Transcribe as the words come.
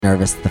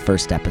nervous the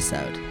first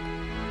episode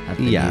of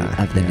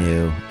the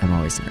new. I'm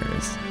always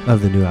nervous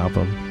of the new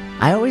album.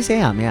 I always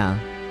am, yeah,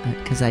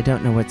 because I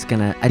don't know what's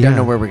gonna. I don't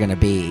know where we're gonna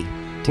be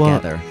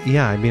together. Well,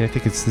 yeah, I mean, I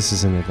think this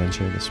is an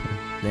adventure. This one.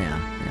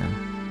 Yeah.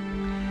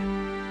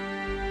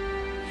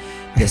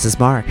 This is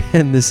Mark,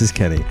 and this is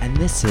Kenny, and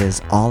this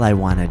is All I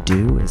Want to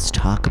Do Is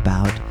Talk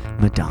About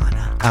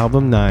Madonna.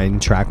 Album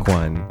 9, Track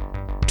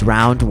 1,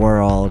 Drowned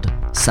World,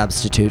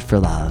 Substitute for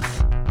Love.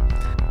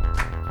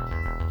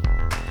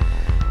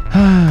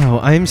 Oh,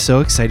 I'm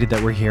so excited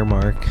that we're here,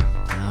 Mark.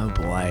 Oh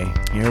boy,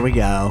 here we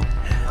go.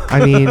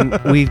 I mean,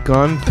 we've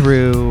gone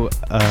through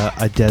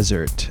a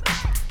desert.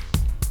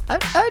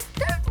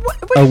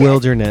 A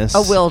wilderness.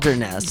 A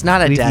wilderness,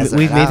 not a desert.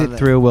 We've made it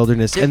through a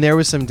wilderness, and there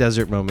was some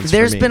desert moments.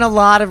 There's for me. been a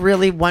lot of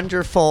really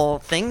wonderful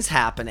things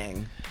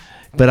happening.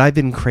 But I've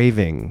been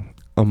craving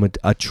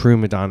a true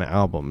Madonna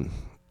album.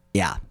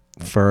 Yeah.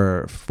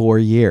 For 4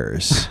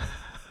 years.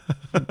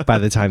 By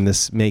the time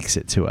this makes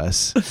it to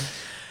us.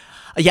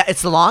 Yeah,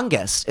 it's the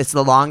longest. It's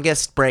the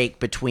longest break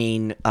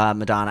between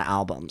Madonna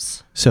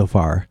albums so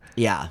far.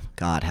 Yeah,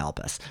 God help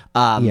us.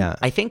 Yeah,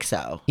 I think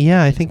so.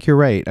 Yeah, I think you're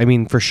right. I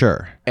mean, for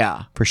sure.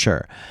 Yeah, for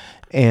sure.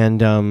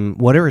 And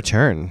what a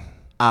return!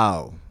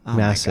 Oh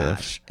massive! My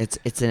gosh.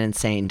 It's an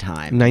insane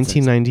time.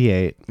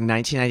 1998.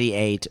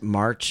 1998,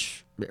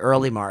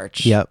 early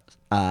March. Yep.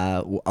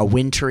 A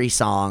wintry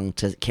song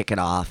to kick it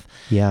off.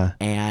 Yeah.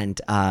 And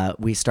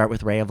we start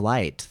with Ray of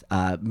Light,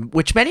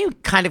 which many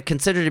kind of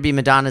consider to be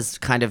Madonna's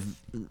kind of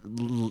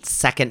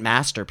second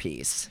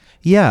masterpiece.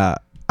 Yeah.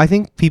 I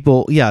think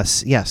people,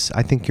 yes,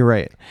 I think you're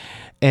right.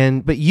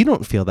 But you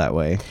don't feel that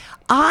way.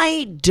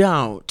 I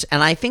don't.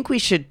 And I think we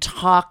should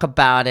talk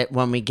about it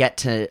when we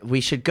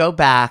should go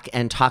back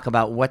and talk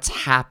about what's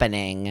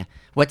happening,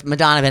 what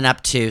Madonna been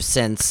up to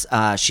since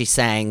she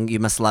sang You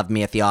Must Love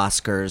Me at the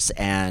Oscars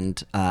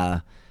and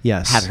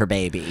had her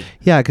baby.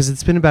 Yeah, because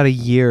it's been about a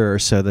year or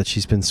so that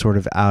she's been sort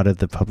of out of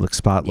the public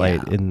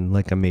spotlight in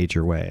like a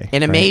major way.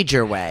 In a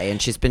major way.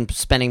 And she's been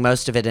spending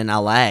most of it in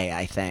LA,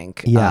 I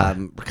think. Yeah.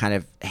 Kind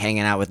of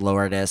hanging out with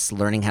Lourdes,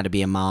 learning how to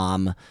be a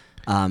mom,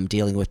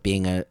 dealing with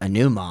being a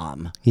new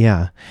mom.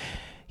 Yeah.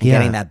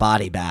 Getting that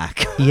body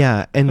back.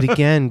 Yeah. And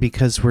again,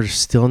 because we're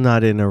still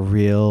not in a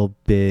real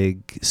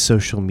big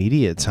social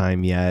media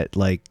time yet,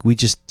 like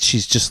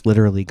she's just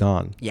literally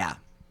gone. Yeah.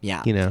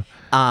 Yeah. You know?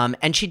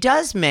 And she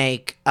does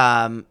make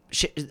a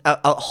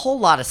whole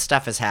lot of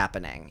stuff is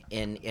happening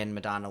in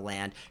Madonna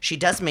land. She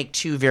does make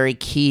two very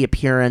key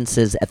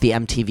appearances at the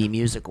MTV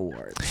Music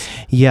Awards.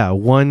 Yeah,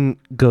 one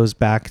goes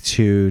back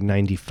to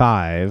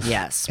 95.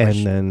 Yes.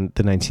 And then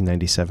the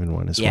 1997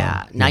 one as well. Yeah.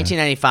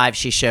 1995,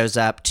 she shows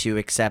up to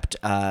accept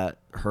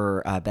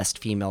her Best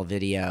Female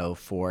Video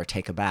for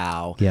Take a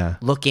Bow. Yeah.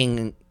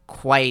 Looking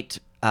quite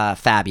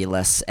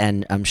fabulous.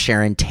 And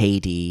Sharon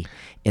Tate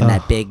in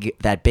that big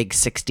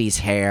 60s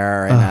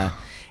hair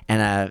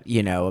and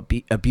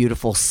a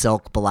beautiful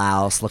silk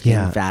blouse,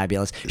 looking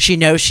fabulous. She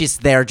knows she's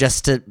there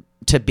just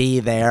to be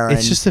there.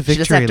 It's just a victory lap. She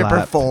just have to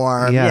lap.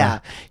 perform. Yeah.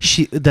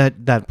 She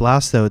that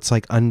blouse though, it's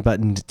like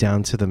unbuttoned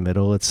down to the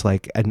middle. It's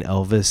like an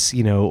Elvis,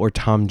 or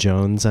Tom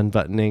Jones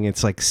unbuttoning.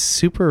 It's like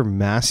super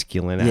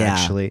masculine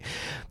actually.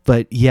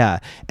 But yeah,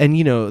 and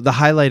the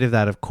highlight of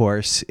that, of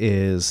course,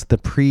 is the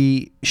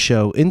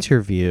pre-show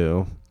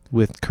interview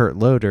with Kurt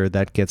Loder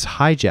that gets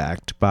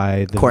hijacked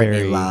by the Courtney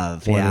very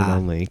Love, one and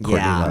only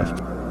Courtney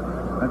Love.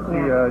 Let's see,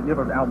 you have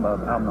an album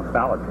of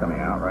ballads coming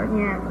out, right?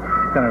 Yeah.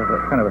 Kind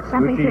of a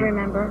Something smoochy, to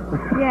remember.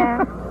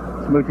 Yeah.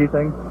 smoochy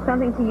thing?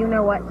 Something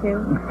to what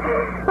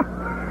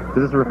to.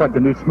 Does this reflect the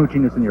new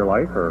smoochiness in your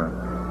life, or?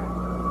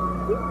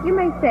 You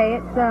may say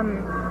it's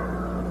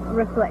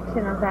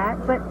reflection of that,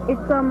 but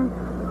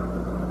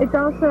it's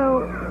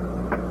also.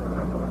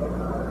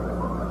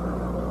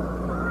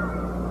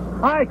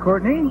 Hi,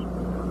 Courtney.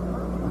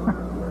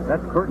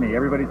 That's Courtney,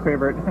 everybody's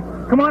favorite.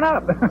 Come on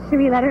up. Should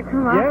we let her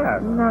come up? Yeah.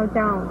 No,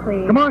 don't,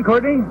 please. Come on,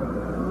 Courtney.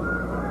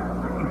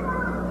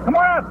 Come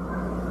on up.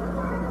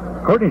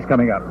 Courtney's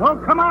coming up. Well,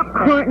 come up.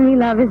 Courtney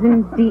Love is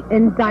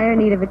in dire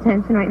need of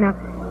attention right now.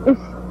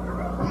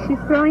 She's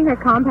throwing her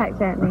compacts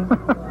at me.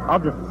 I'll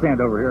just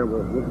stand over here.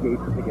 We'll gaze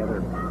it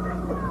together.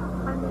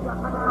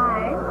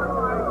 Hi.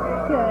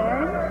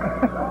 Good.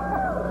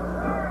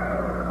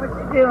 What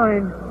you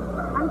doing?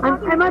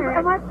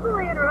 Am I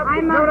fully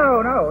interrupting?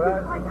 No.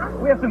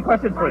 We have some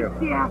questions for you.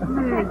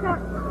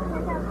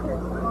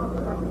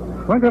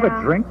 Want to have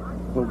a drink?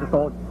 We'll just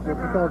all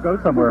go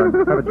somewhere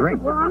and have a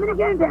drink. Well, I'm going to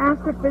get into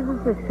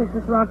astrophysicists because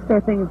this rock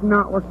star thing is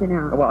not working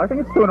out. Well, I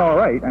think it's doing all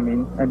right. I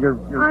mean, and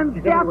I'm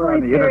she's everywhere on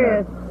definitely the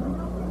serious.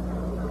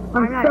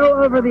 Internet. I'm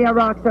so over the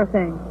rock star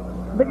thing.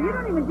 But you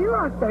don't even do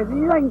rock stars.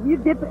 You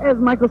dip, as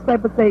Michael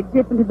Stipe would say,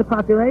 dip into the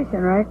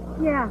population, right?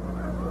 Yeah.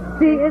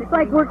 See, it's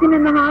like working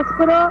in the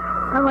hospital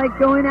and like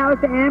going out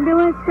with the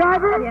ambulance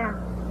driver. Yeah.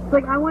 It's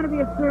like I want to be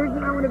a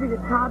surgeon. I want to be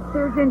the top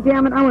surgeon.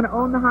 Damn it, I want to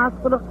own the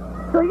hospital.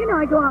 So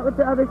I go out with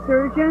the other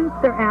surgeons.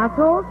 They're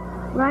assholes,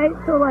 right?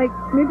 So like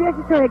maybe I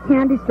should try a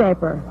candy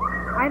striper.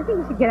 I think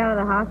you should get out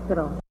of the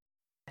hospital.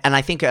 And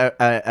I think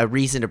a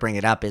reason to bring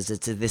it up is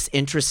it's this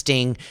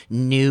interesting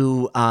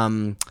new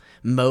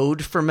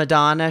mode for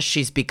Madonna.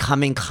 She's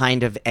becoming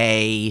kind of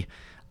a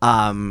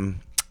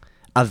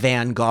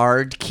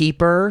vanguard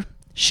keeper.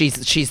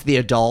 She's the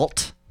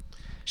adult.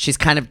 She's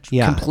kind of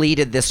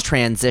completed this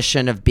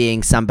transition of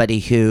being somebody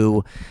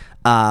who,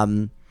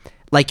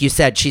 like you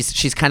said,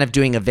 she's kind of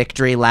doing a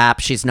victory lap.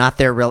 She's not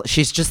there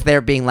she's just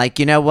there being like,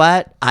 you know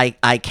what?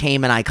 I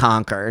came and I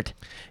conquered.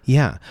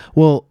 Yeah.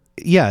 Well,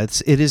 yeah,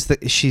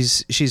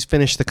 she's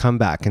finished the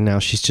comeback and now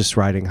she's just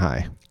riding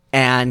high.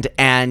 And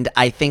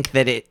I think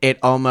that it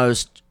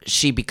almost,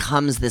 she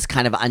becomes this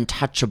kind of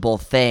untouchable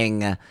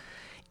thing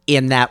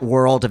in that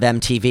world of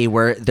MTV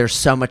where there's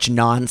so much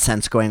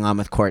nonsense going on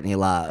with Courtney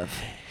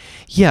Love.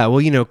 Yeah,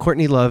 well,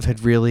 Courtney Love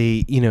had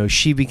really,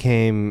 she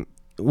became,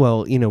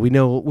 well, we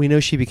know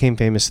she became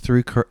famous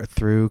through Kurt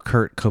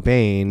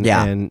Cobain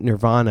and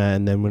Nirvana,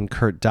 and then when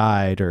Kurt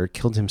died or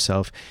killed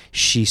himself,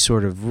 she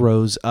sort of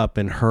rose up,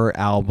 and her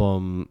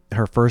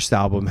first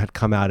album had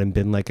come out and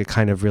been like a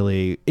kind of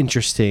really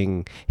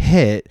interesting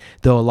hit,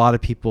 though a lot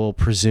of people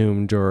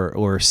presumed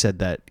or said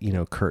that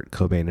Kurt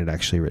Cobain had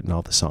actually written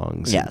all the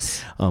songs.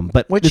 Yes,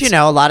 but which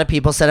a lot of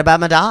people said about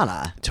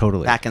Madonna.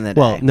 Totally, back in the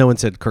day. Well, no one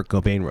said Kurt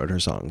Cobain wrote her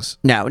songs.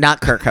 No,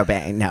 not Kurt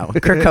Cobain. No,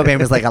 Kurt Cobain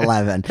was like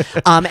 11,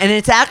 and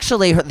it's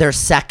actually their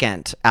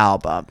second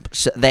album.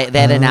 They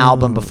had an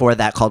album before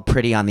that called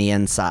Pretty on the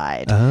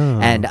Inside.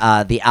 And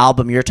the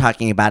album you're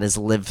talking about is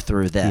Live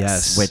Through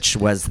This, which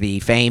was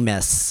the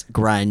famous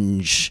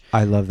grunge.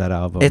 I love that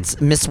album. It's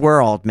Miss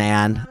World,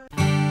 man.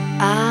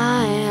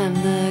 I am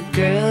the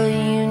girl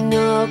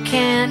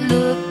can't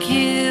look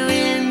you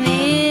in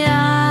the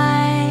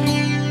eye.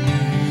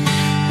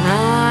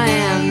 I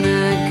am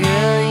the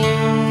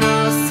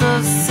girl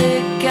so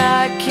sick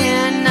I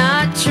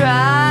cannot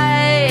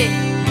try.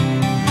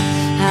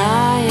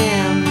 I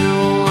am the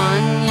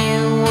one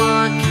you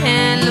want,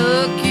 can't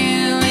look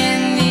you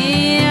in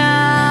the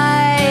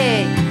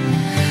eye.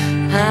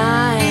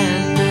 I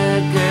am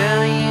the girl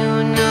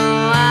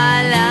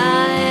I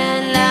lie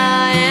and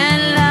lie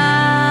and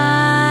lie.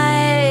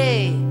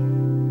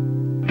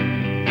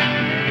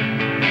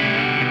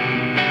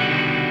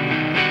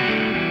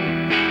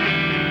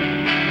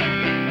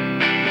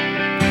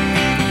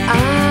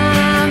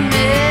 I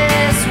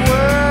miss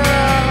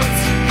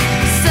worlds.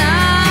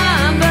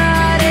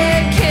 Somebody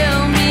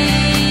kill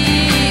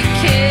me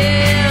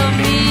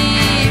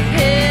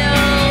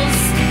pills.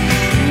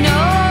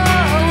 No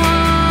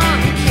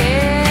one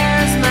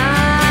cares,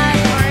 my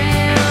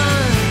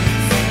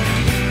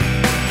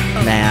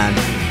friends. Man.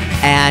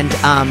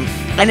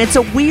 And it's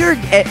a weird,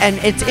 and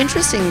it's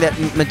interesting that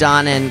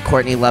Madonna and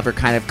Courtney Love are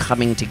kind of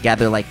coming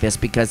together like this,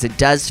 because it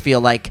does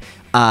feel like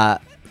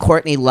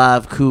Courtney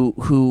Love,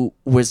 who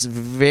was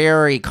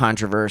very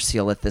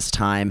controversial at this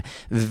time,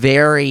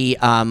 very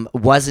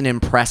wasn't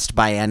impressed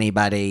by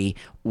anybody,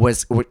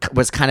 was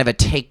kind of a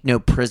take no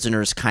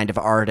prisoners kind of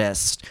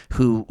artist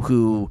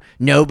who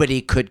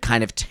nobody could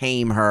kind of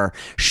tame her.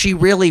 She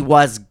really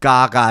was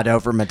gaga'd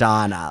over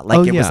Madonna,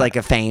 like it was like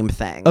a fame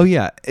thing. Oh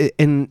yeah,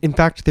 and in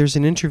fact, there's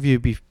an interview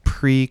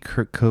pre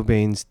Kurt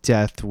Cobain's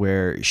death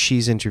where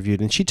she's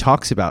interviewed and she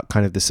talks about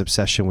kind of this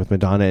obsession with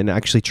Madonna and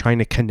actually trying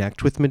to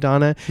connect with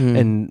Madonna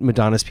and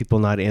Madonna's people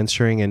not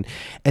answering,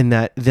 and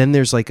that then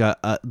there's like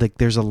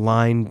there's a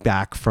line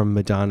back from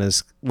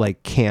Madonna's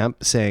like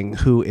camp saying,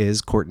 "Who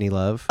is Courtney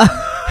Love?"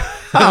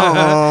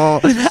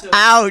 Oh,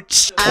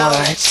 ouch,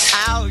 ouch,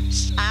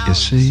 ouch, ouch. You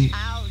see,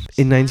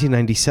 in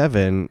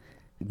 1997,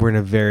 we're in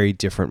a very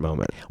different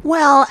moment.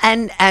 Well,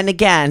 and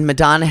again,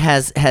 Madonna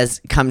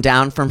has come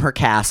down from her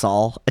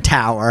castle, a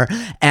tower,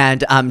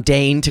 and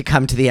deigned to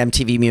come to the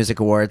MTV Music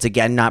Awards,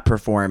 again not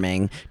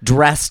performing,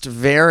 dressed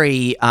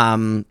very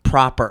prim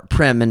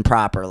and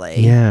properly.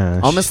 Yeah.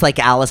 Almost like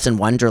Alice in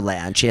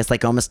Wonderland. She has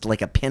like almost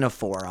like a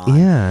pinafore on.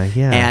 Yeah,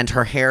 yeah. And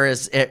her hair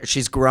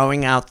she's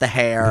growing out the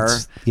hair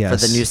for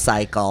the new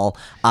cycle.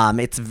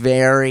 It's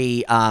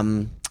very...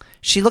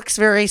 she looks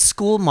very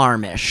school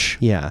marmish.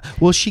 Yeah.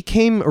 Well, she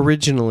came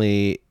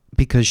originally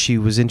because she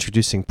was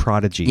introducing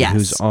Prodigy,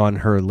 who's on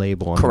her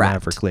label, on the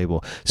Maverick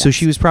label. So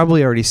she was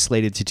probably already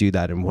slated to do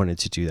that and wanted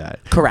to do that.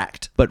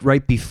 Correct. But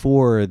right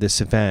before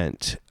this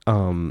event...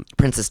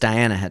 Princess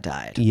Diana had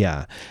died.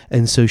 Yeah.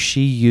 And so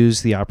she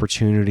used the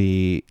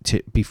opportunity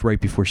to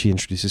right before she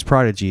introduces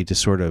Prodigy to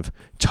sort of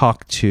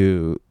talk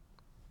to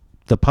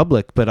the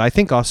public, but I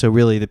think also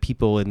really the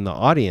people in the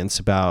audience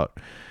about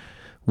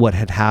what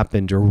had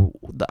happened, or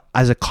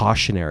as a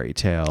cautionary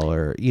tale,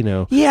 or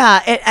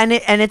yeah, and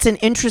it's an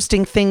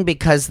interesting thing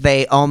because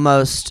they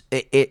almost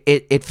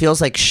it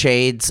feels like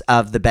shades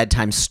of the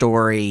Bedtime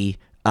Story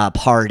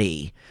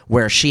party,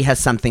 where she has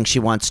something she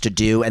wants to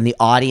do and the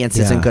audience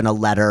isn't going to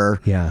let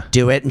her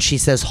do it, and she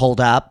says, "Hold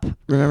up."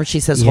 Remember, she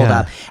says, "Hold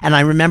up." And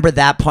I remember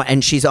that point,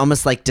 and she's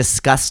almost like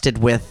disgusted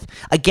with,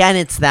 again,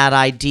 it's that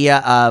idea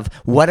of,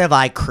 what have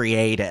I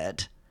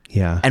created?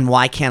 Yeah. And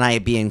why can't I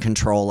be in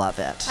control of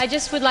it? I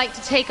just would like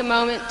to take a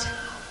moment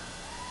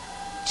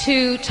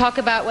to talk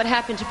about what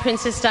happened to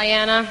Princess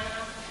Diana.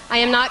 I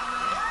am not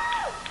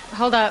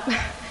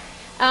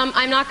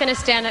I'm not going to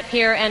stand up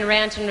here and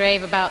rant and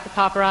rave about the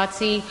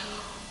paparazzi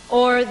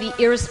or the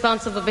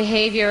irresponsible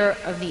behavior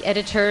of the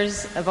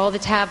editors of all the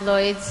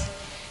tabloids,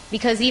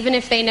 because even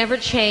if they never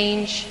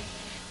change,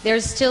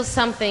 there's still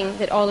something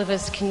that all of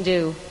us can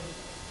do.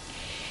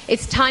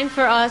 It's time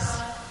for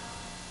us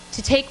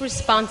to take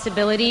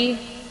responsibility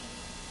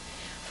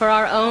for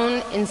our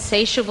own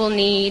insatiable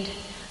need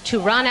to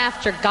run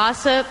after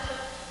gossip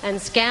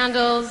and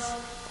scandals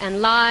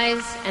and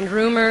lies and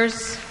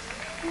rumors.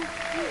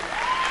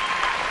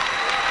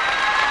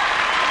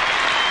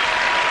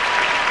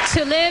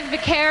 To live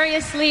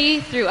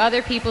vicariously through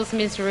other people's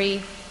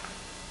misery.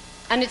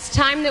 And it's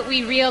time that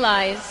we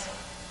realize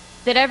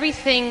that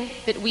everything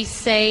that we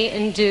say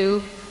and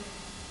do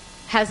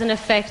has an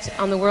effect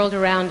on the world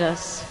around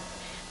us,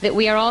 that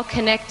we are all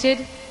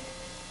connected,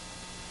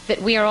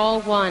 that we are all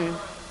one.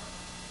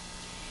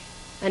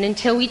 And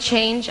until we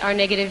change our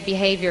negative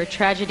behavior,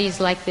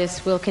 tragedies like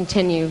this will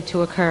continue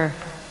to occur.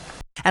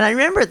 And I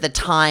remember at the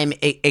time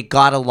it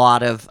got a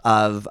lot of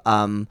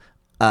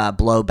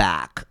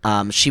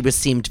blowback. She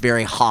seemed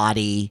very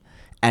haughty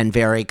and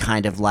very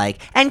kind of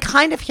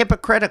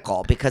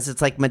hypocritical, because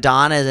it's like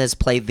Madonna has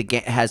played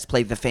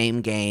the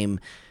fame game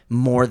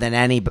better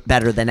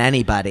than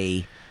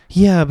anybody.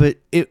 Yeah, but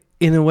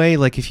in a way,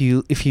 like if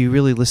you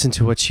really listen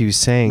to what she was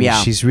saying,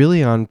 she's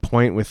really on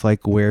point with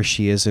like where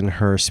she is in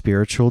her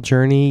spiritual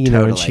journey, you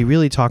know, and she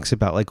really talks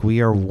about like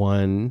we are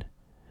one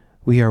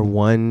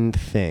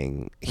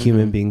thing.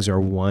 Human beings are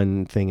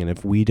one thing, and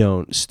if we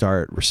don't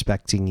start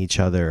respecting each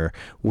other,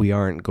 we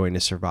aren't going to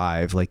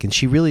survive. Like, and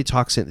she really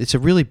talks it's a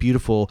really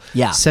beautiful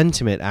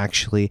sentiment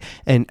actually,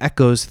 and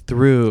echoes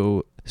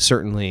through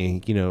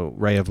certainly, you know,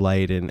 Ray of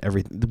Light and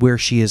where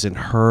she is in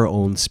her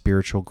own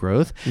spiritual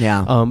growth.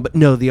 But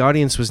no, the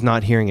audience was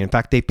not hearing it. In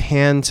fact, they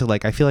pan to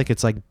like, I feel like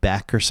it's like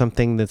Beck or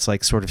something that's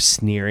like sort of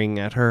sneering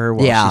at her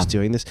while she's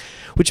doing this,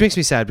 which makes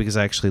me sad because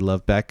I actually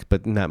love Beck.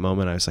 But in that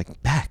moment I was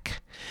like,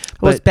 Beck.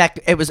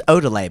 It was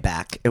Odelay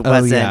Beck. It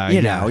wasn't,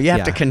 you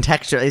have to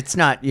contextualize. It's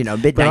not,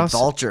 Midnight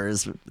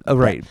Vultures.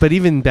 Right. But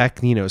even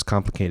Beck, is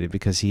complicated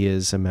because he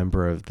is a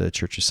member of the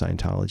Church of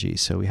Scientology.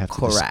 So we have to.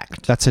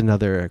 Correct. That's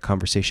another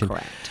conversation.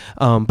 Correct.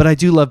 But I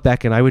do love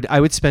Beck, and I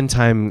would spend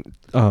time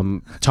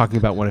talking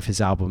about one of his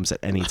albums at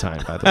any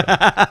time, by the way.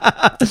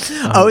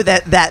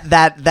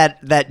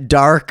 That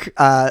dark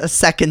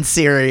second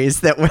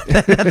series that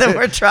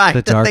we're trying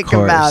to Dark think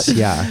Horse,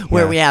 about.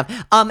 Where we have.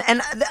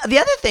 And the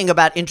other thing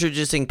about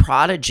introducing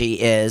Prodigy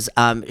is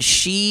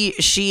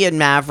she and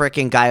Maverick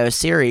and Guy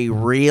Oseary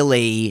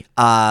really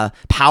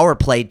power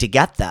played to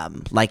get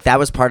them. Like, that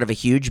was part of a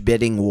huge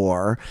bidding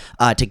war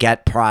to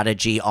get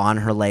Prodigy on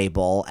her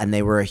label, and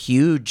they were a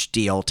huge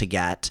deal to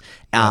get.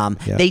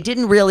 They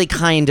didn't really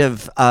kind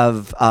of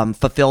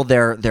fulfill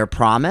their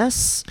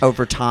promise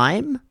over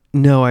time.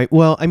 No,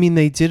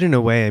 they did in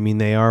a way. I mean,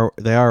 they are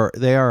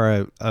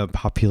a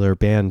popular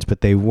band,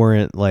 but they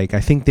weren't like, I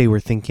think they were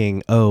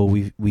thinking, oh,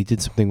 we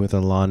did something with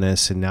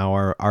Alanis, and now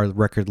our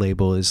record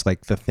label is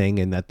like the thing,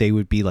 and that they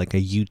would be like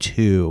a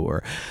U2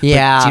 or do you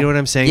know what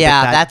I'm saying?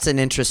 Yeah, that's an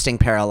interesting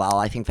parallel.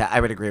 I think that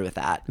I would agree with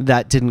that.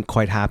 That didn't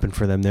quite happen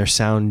for them. Their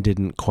sound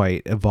didn't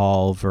quite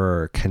evolve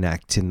or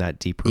connect in that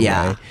deeper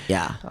way.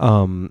 Yeah.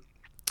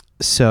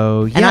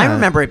 And I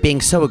remember it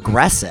being so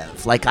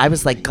aggressive. Like, I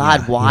was like,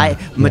 God, why?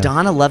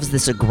 Madonna loves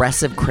this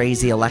aggressive,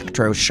 crazy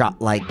electro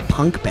like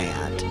punk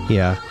band.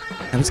 Yeah.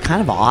 It was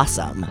kind of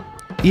awesome.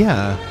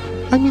 Yeah.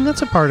 I mean,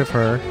 that's a part of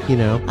her,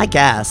 I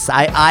guess.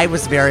 I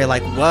was very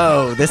like,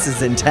 whoa, this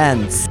is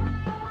intense.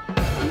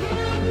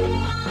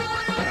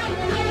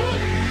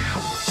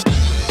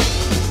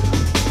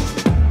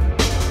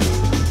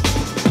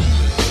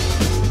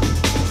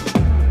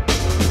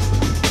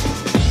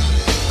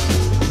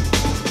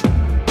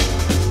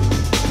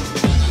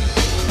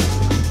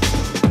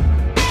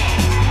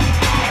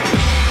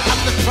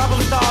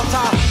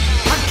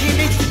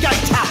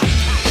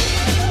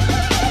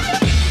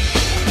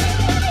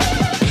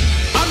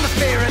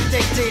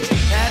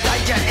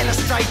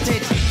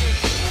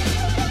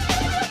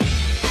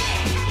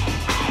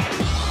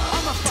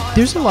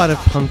 There's a lot of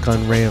punk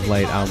on Ray of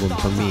Light album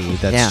for me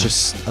that's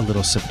just a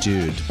little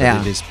subdued, but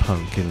it is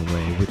punk in a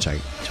way, which I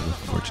look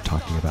forward to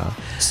talking about.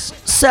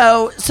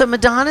 So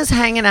Madonna's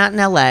hanging out in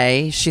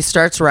LA. She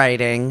starts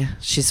writing.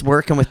 She's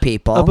working with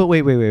people. Oh, but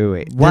wait. What?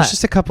 There's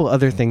just a couple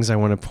other things I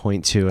want to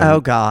point to. Oh,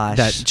 gosh.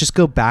 That just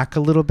go back a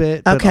little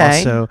bit. But okay.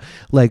 Also,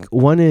 like,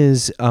 one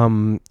is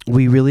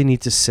we really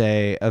need to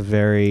say a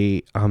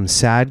very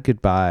sad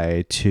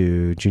goodbye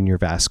to Junior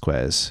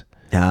Vasquez.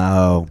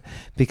 No.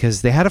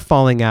 Because they had a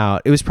falling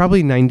out. It was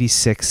probably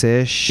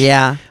 96-ish.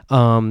 Yeah.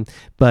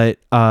 But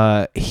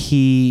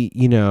he,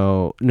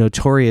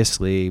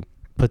 notoriously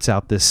puts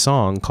out this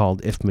song called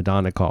If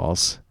Madonna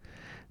Calls.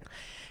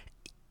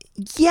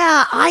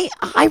 Yeah,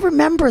 I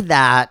remember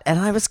that, and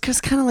I was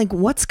just kind of like,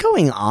 what's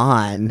going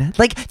on?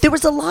 Like, there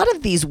was a lot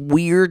of these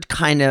weird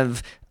kind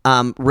of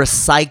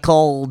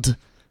recycled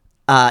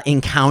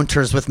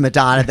encounters with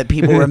Madonna that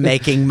people were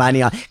making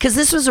money on. Because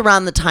this was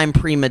around the time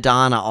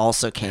Pre-Madonna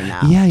also came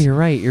out. Yeah, you're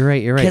right.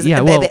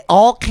 Yeah, they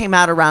all came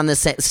out around the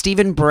same.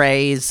 Stephen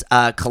Bray's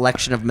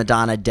collection of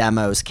Madonna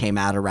demos came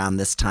out around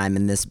this time,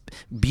 and it's a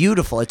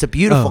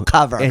beautiful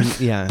cover. And,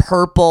 yeah.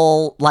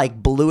 Purple,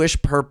 like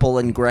bluish purple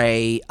and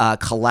gray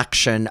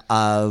collection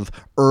of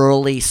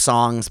early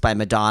songs by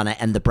Madonna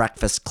and the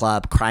Breakfast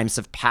Club. Crimes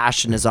of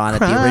Passion is on it.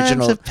 The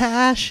original. Crimes of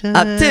Passion.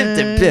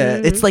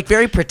 It's like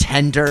very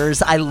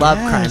Pretenders. I love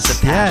Crimes of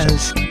Passion.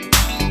 Yes.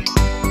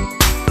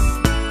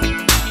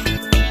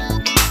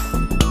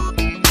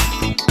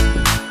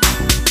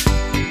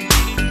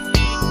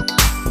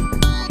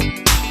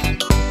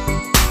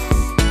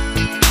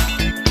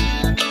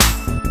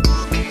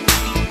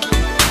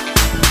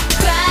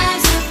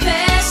 Crimes of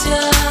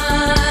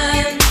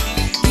passion,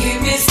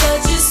 give me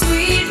such a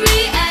sweet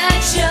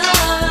reaction.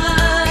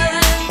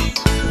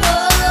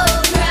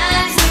 Oh,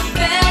 crimes of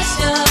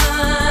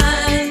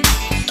passion,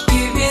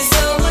 give me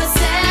so much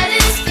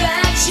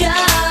satisfaction.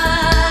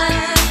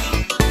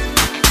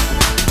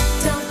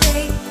 Don't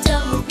wait,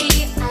 don't be,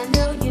 I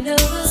know you know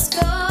the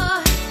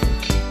score.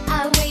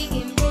 I wait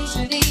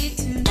impatiently,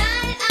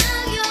 tonight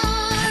I'm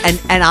yours.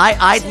 And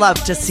I'd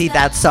love to see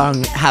that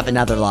song have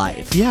another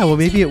life. Yeah, well,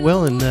 maybe it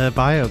will in the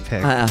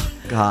biopic. Oh,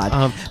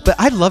 God. But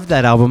I love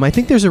that album. I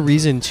think there's a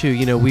reason too.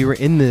 You know, we were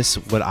in this,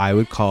 what I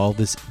would call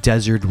this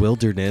desert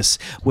wilderness,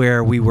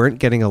 where we weren't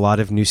getting a lot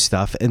of new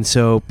stuff. And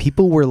so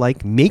people were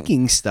like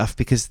making stuff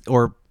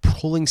or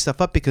pulling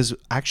stuff up because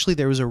actually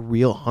there was a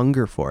real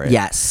hunger for it.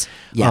 Yes.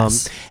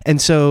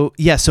 And so,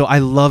 so I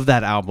love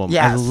that album.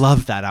 Yes. I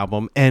love that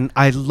album. And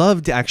I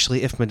loved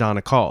actually If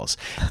Madonna Calls.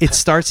 It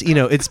starts,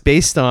 it's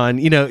based on,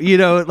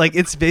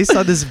 it's based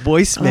on this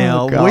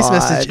voicemail, voice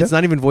message. It's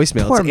not even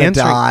voicemail. Poor it's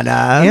Madonna.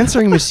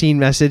 answering machine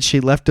message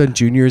she left on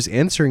Junior's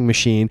answering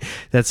machine.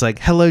 That's like,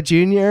 hello,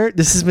 Junior.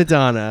 This is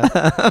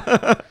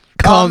Madonna.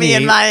 Call me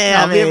in Miami.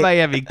 Call me in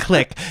Miami.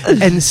 Click.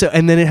 And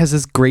then it has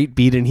this great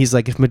beat, and he's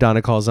like, if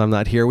Madonna calls, I'm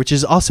not here, which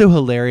is also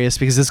hilarious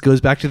because this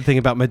goes back to the thing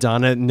about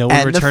Madonna, no one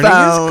And the returning his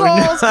phone.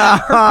 calls. Her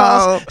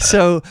calls.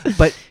 So,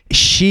 but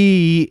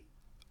she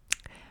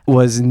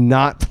was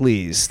not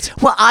pleased.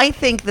 Well, I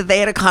think that they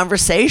had a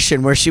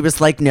conversation where she was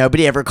like,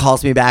 nobody ever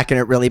calls me back and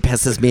it really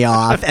pisses me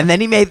off. And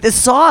then he made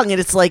this song and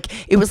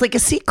it was like a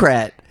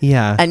secret.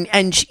 Yeah.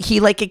 And he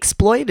like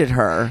exploited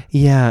her.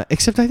 Yeah.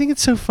 Except I think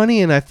it's so funny,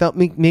 and I felt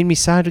made me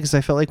sad because I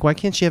felt like, why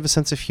can't she have a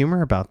sense of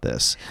humor about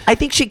this? I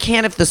think she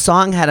can if the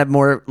song had a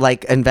more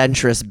like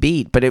adventurous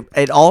beat, but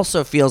it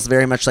also feels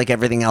very much like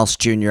everything else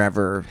Junior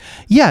ever.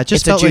 Yeah, it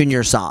just it's a felt like-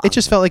 Junior song. It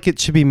just felt like it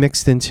should be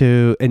mixed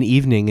into an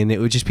evening, and it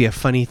would just be a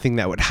funny thing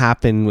that would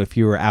happen if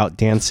you were out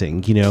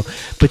dancing,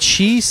 But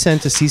she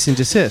sent a cease and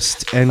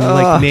desist and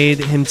like made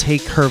him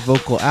take her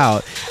vocal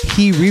out.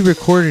 He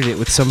re-recorded it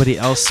with somebody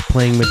else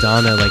playing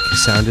Madonna, like who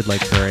sounded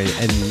like her,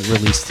 and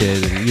released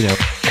it, and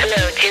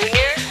Hello,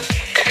 Junior.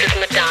 This is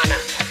Madonna.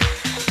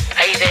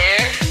 Are you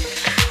there?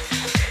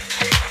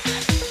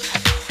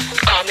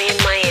 Call me in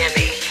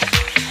Miami.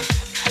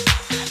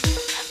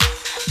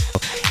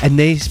 And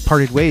they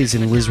parted ways,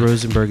 and Liz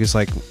Rosenberg is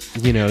like,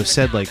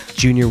 said like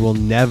Junior will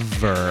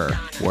never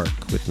work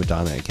with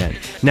Madonna again.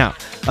 Now,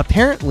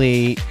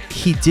 apparently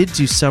he did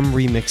do some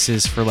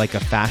remixes for like a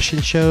fashion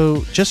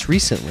show just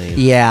recently.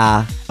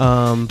 Yeah.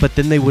 But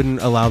then they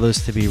wouldn't allow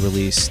those to be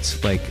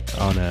released like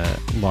on a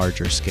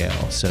larger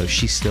scale. So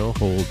she still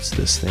holds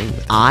this thing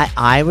with him.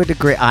 I would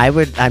agree.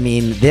 I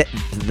mean,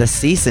 the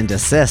cease and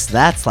desist,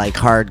 that's like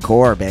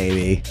hardcore,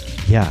 baby.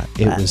 Yeah,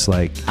 it was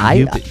like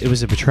it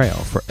was a betrayal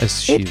for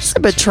as she's It's a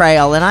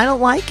betrayal, and I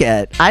don't like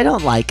it. I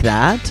don't like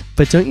that.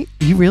 But don't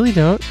you really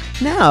don't?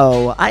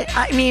 No,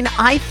 I mean,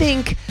 I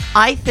think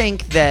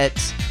that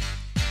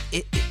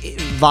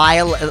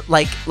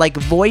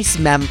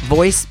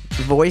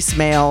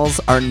voicemails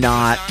are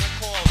not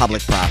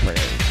public property.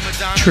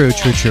 True.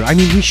 I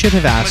mean, he should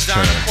have asked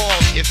her.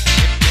 If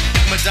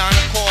Madonna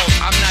calls,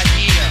 I'm not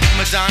here.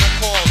 Madonna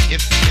calls.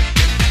 If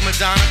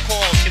Madonna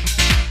calls, if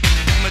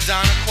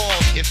Madonna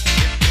calls, if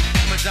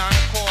Madonna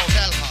calls,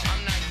 tell her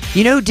I'm not here.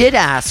 You know who did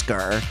ask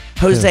her?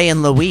 Jose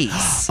and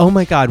Luis. Oh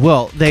my God!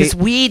 Well, Because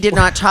we did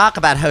not talk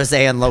about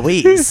Jose and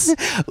Luis.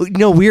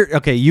 No,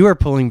 you are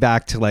pulling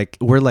back to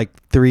we're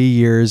 3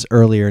 years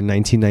earlier in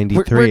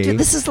 1993.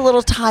 This is a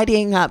little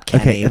tidying up,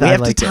 Kenny. Okay, we I have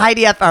like to it.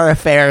 tidy up our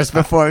affairs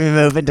before we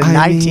move into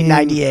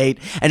 1998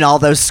 and all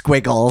those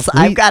squiggles.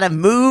 I've got to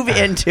move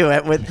into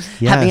it with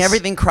having Yes.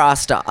 everything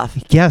crossed off.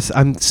 Yes,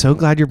 I'm so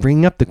glglad you're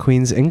bringing up the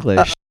Queen's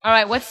English. All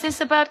right, what's this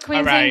about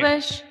Queen's All right.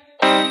 English?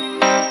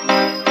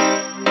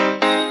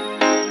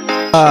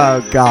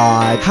 Oh,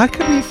 God. How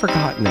could we have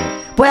forgotten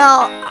it?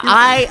 Well,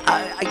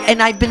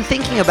 and I've been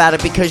thinking about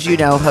it because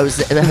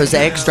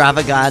Jose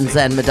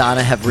Extravaganza and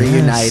Madonna have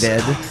reunited.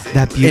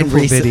 That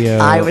beautiful video.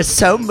 I was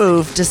so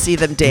moved to see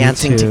them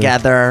dancing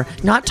together,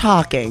 not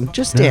talking,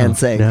 just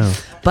dancing. No.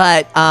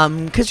 But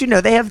because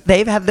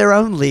they've had their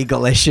own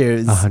legal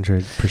issues.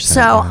 100%.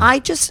 So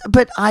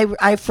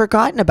I've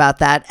forgotten about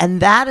that,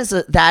 and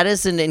that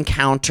is an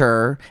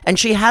encounter, and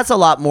she has a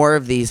lot more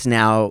of these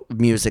now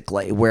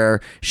musically,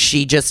 where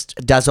she just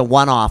does a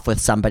one-off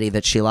with somebody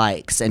that she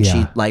likes, and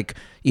she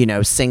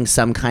sings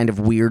some kind of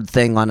weird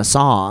thing on a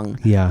song.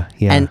 Yeah.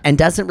 And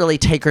doesn't really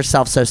take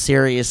herself so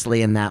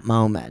seriously in that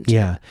moment.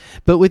 Yeah.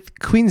 But with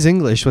Queen's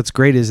English, what's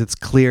great is it's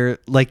clear,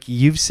 like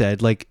you've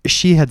said, like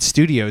she had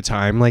studio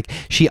time. Like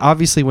she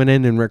obviously went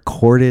in and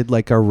recorded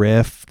like a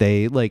riff.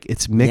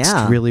 It's mixed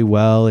really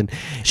well. And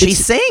she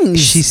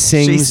sings. She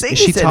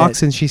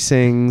talks and she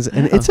sings.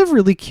 And it's a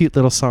really cute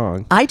little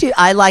song. I do.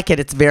 I like it.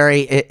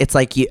 It's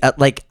like you,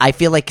 I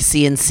feel like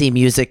CNC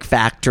Music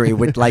Factory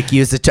would like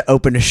use it to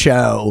open a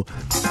show.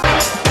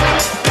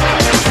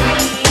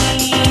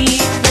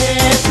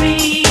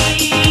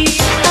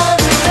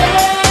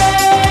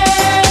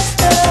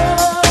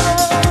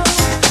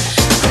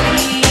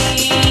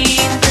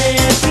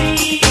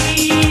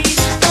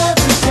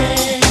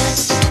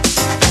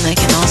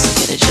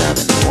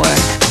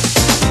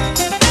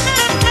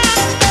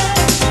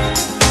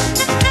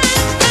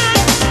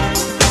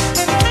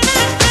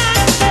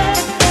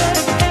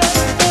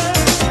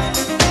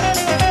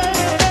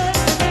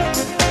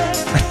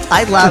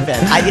 I love it.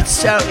 It's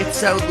so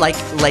like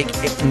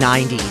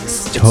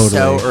 90s. Totally. It's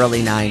so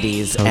early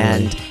 90s,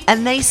 Totally.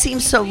 and they seem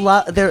so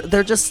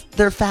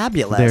they're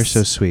fabulous. They're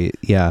so sweet.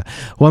 Yeah.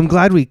 Well, I'm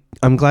glad we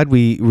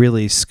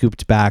really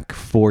scooped back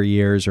 4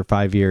 years or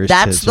 5 years.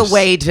 That's the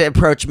way to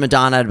approach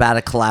Madonna about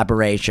a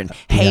collaboration.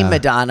 Hey,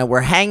 Madonna, we're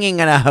hanging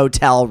in a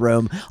hotel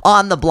room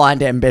on the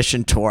Blonde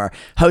Ambition tour.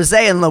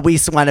 Jose and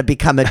Luis want to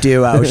become a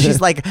duo. She's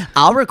like,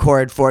 I'll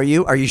record for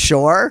you. Are you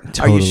sure?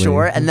 Totally. Are you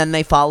sure? And then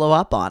they follow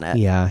up on it.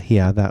 Yeah,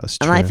 that was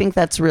true. And I think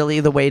that's really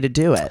the way to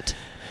do it.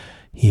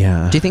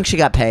 Yeah. Do you think she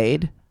got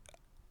paid?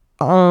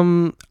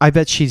 I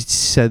bet she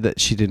said that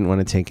she didn't want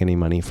to take any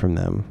money from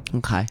them.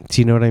 Okay. Do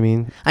you know what I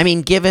mean? I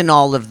mean, given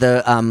all of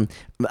the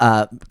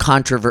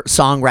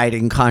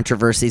songwriting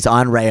controversies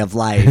on Ray of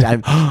Light,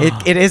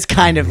 it is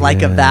kind of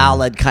like a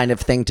valid kind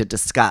of thing to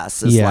discuss.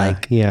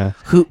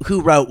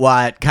 Who wrote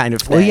what kind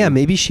of thing. Well, yeah,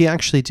 maybe she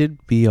actually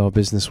did be all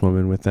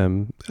businesswoman with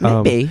them.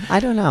 Maybe. I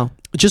don't know.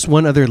 Just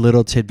one other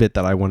little tidbit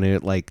that I want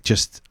to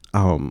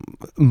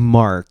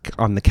mark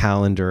on the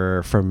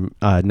calendar from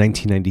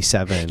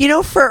 1997.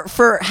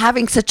 For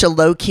having such a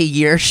low-key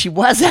year, she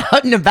was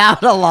out and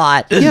about a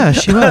lot. Yeah,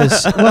 she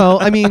was. Well,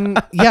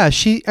 Madonna,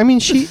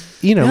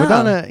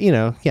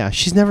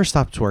 she's never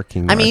stopped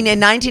working. Mark. I mean,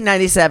 in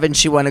 1997,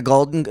 she won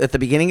at the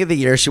beginning of the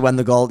year, she won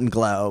the Golden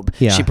Globe.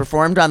 Yeah. She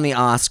performed on the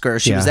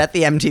Oscars. She was at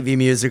the MTV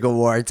Music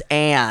Awards,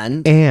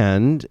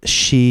 and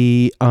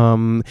she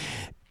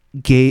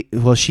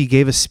she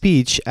gave a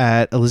speech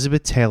at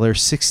Elizabeth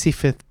Taylor's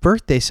 65th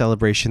birthday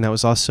celebration. That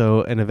was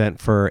also an event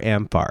for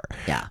AMPAR.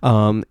 Yeah.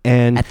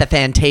 And at the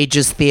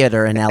Fantages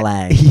Theater in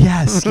LA.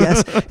 Yes.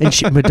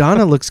 And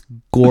Madonna looks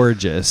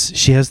gorgeous.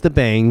 She has the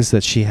bangs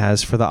that she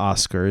has for the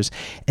Oscars,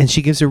 and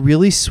she gives a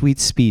really sweet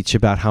speech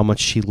about how much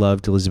she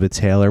loved Elizabeth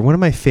Taylor. One of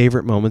my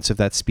favorite moments of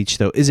that speech,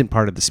 though, isn't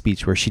part of the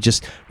speech, where she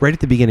just, right at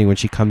the beginning when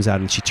she comes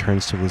out and she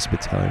turns to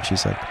Elizabeth Taylor and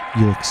she's like,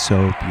 "You look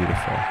so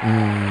beautiful."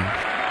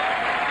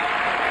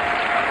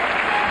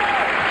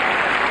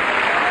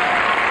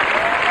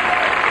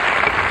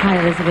 Hi,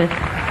 Elizabeth.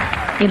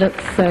 You look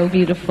so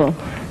beautiful.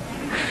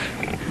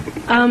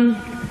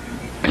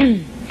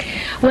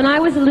 When I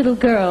was a little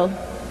girl,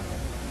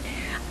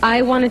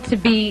 I wanted to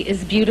be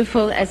as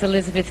beautiful as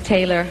Elizabeth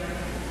Taylor.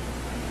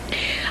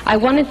 I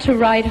wanted to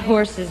ride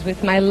horses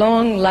with my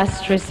long,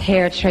 lustrous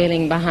hair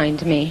trailing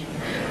behind me.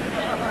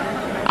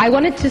 I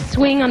wanted to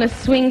swing on a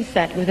swing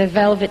set with a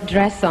velvet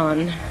dress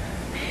on.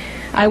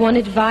 I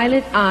wanted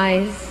violet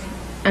eyes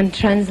and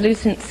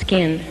translucent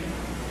skin.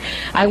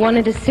 I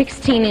wanted a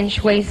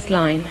 16-inch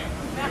waistline.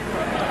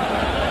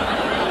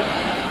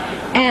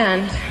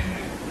 And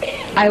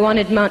I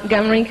wanted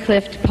Montgomery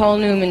Clift, Paul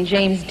Newman,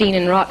 James Dean,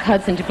 and Rock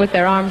Hudson to put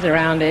their arms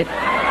around it.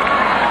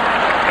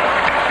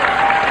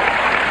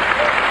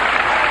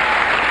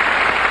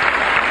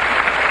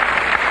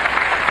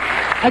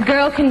 A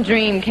girl can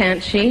dream,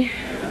 can't she?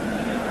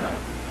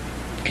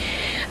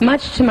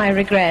 Much to my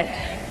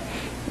regret,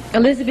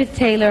 Elizabeth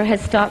Taylor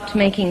has stopped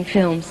making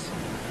films.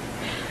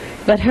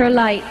 But her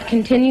light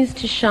continues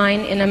to shine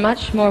in a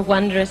much more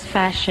wondrous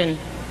fashion.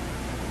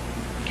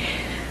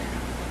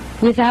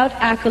 Without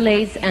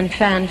accolades and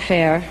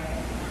fanfare,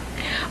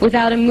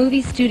 without a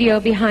movie studio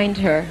behind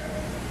her,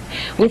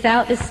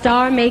 without the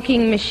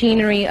star-making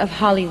machinery of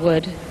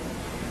Hollywood,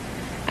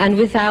 and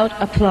without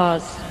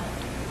applause.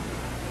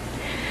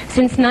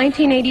 Since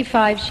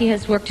 1985, she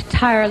has worked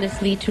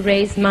tirelessly to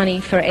raise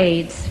money for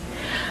AIDS,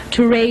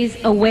 to raise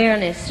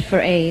awareness for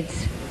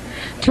AIDS,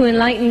 to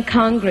enlighten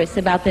Congress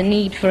about the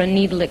need for a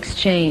needle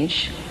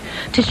exchange,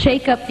 to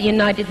shake up the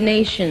United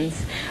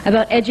Nations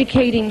about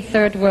educating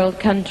third world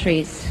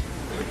countries.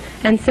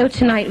 And so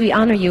tonight we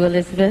honor you,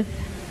 Elizabeth,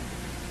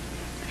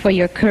 for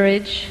your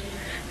courage,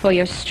 for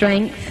your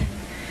strength,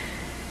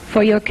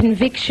 for your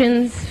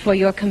convictions, for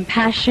your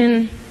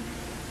compassion,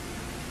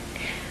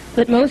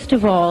 but most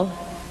of all,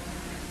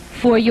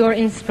 for your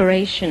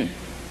inspiration.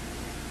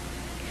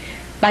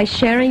 By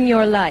sharing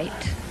your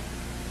light,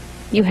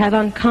 you have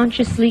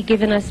unconsciously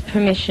given us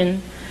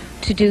permission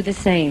to do the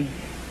same.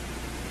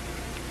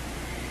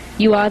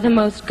 You are the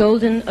most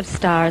golden of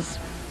stars.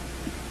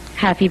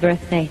 Happy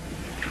birthday.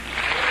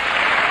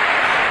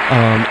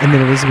 And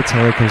then Elizabeth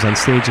Taylor comes on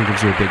stage and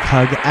gives you a big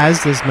hug,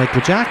 as does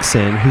Michael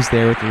Jackson, who's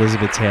there with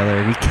Elizabeth Taylor.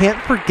 And we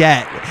can't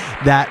forget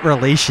that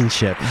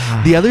relationship.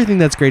 The other thing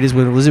that's great is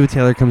when Elizabeth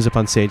Taylor comes up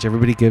on stage,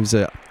 everybody gives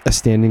a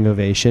standing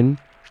ovation,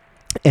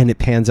 and it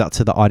pans out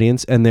to the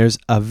audience, and there's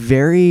a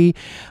very...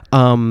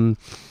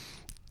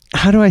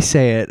 how do I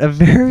say it? A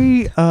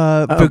very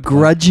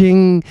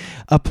begrudging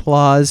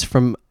applause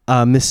from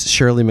Miss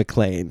Shirley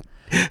MacLaine,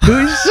 who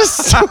is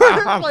just sort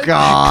of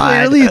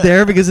clearly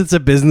there because it's a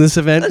business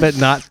event, but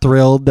not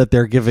thrilled that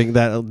they're giving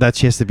that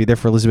she has to be there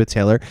for Elizabeth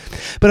Taylor.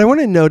 But I want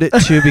to note it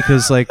too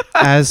because, like,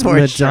 as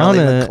Poor Shirley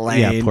Madonna,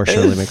 MacLaine. poor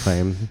Shirley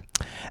MacLaine,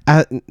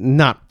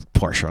 not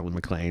poor Shirley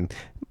MacLaine.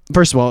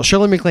 First of all,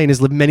 Shirley MacLaine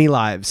has lived many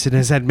lives and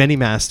has had many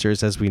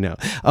masters, as we know.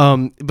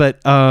 No,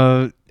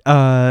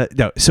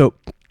 so.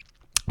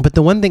 But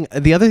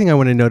the other thing I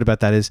want to note about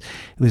that is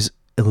it was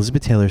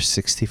Elizabeth Taylor's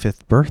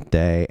 65th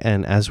birthday,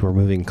 and as we're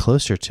moving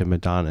closer to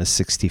Madonna's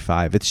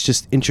 65, it's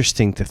just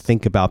interesting to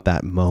think about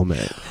that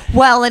moment.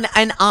 Well,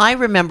 and I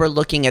remember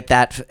looking at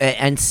that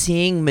and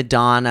seeing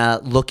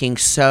Madonna looking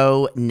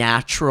so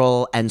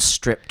natural and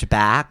stripped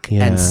back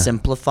and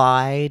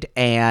simplified,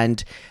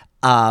 and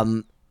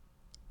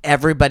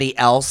everybody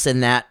else in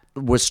that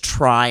was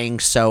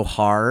trying so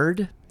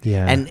hard.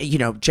 Yeah. And, you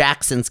know,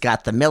 Jackson's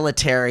got the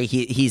military.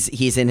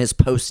 He's in his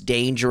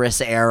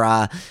post-Dangerous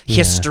era. Yeah.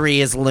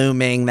 History is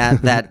looming,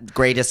 that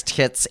greatest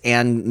hits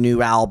and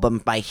new album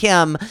by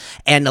him.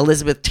 And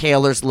Elizabeth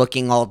Taylor's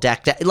looking all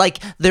decked out. Like,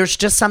 there's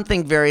just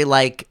something very,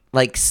 like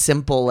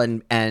simple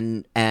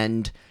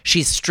and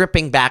she's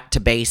stripping back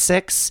to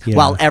basics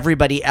while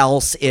everybody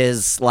else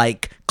is,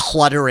 like,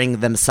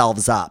 cluttering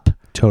themselves up.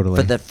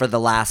 Totally. For the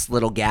last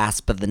little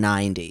gasp of the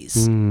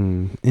 90s.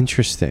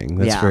 Interesting.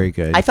 That's very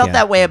good. I felt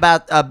that way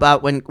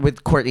about when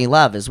with Courtney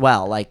Love as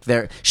well. Like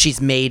she's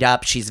made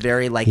up. She's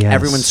very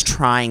everyone's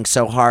trying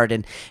so hard,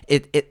 and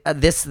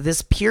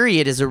this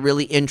period is a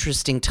really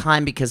interesting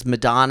time because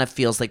Madonna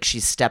feels like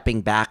she's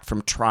stepping back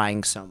from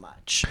trying so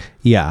much.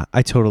 Yeah,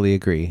 I totally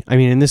agree. I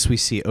mean, and this we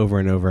see over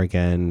and over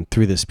again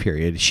through this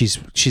period. She's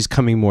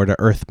coming more to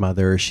Earth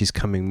Mother. She's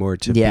coming more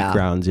to be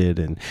grounded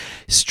and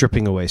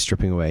stripping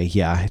away.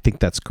 Yeah, I think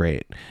that's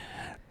great.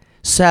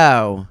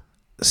 So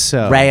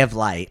Ray of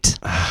Light.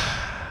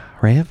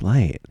 Ray of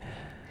Light.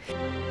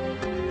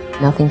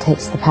 Nothing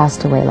takes the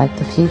past away like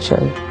the future.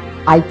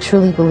 I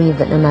truly believe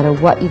that no matter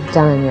what you've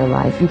done in your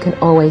life, you can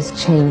always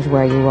change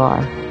where you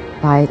are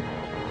by,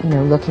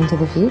 looking to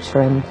the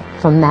future and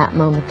from that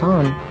moment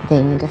on,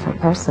 being a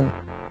different person.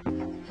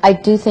 I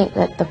do think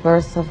that the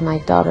birth of my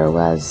daughter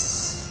was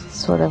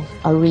sort of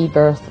a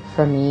rebirth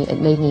for me. It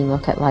made me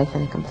look at life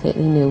in a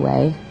completely new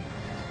way.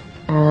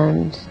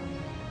 And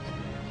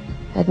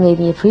it made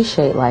me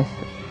appreciate life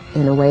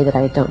in a way that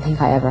I don't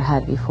think I ever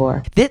had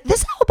before.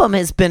 This album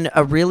has been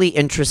a really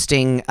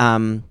interesting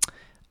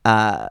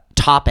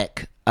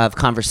topic of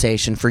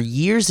conversation for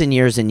years and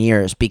years and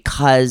years,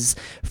 because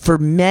for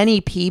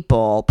many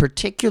people,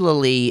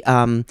 particularly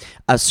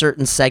a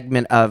certain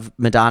segment of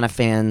Madonna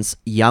fans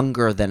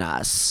younger than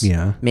us,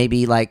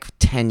 maybe like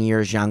 10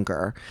 years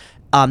younger,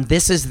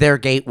 this is their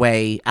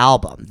gateway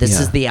album. This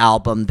is the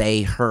album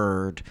they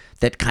heard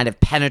that kind of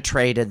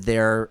penetrated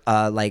their,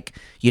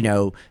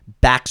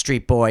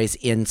 Backstreet Boys,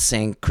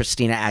 NSYNC,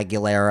 Christina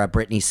Aguilera,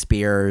 Britney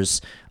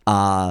Spears,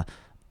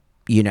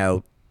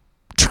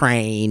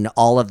 Train,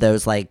 all of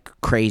those like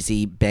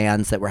crazy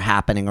bands that were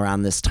happening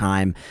around this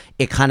time.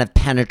 It kind of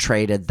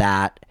penetrated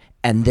that,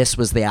 and this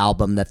was the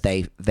album that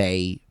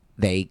they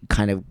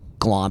kind of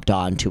glomped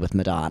onto with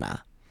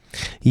Madonna.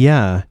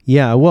 Yeah.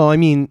 Well, I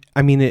mean,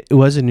 it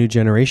was a new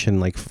generation.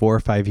 Like 4 or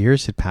 5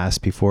 years had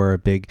passed before a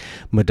big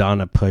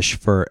Madonna push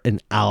for an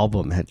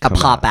album had come a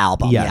pop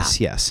out. album.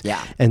 Yes.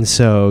 Yeah. And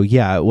so,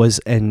 it was,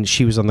 and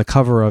she was on the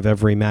cover of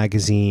every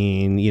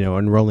magazine,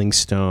 and Rolling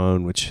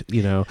Stone, which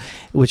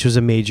was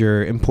a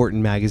major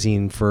important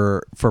magazine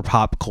for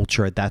pop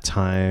culture at that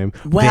time.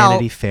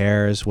 Vanity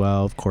Fair as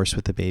well, of course,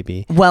 with the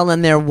baby. Well,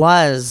 and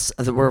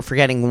we're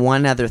forgetting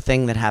one other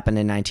thing that happened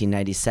in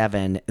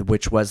 1997,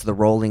 which was the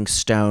Rolling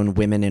Stone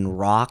Women in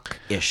Rock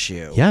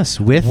issue. Yes,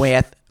 with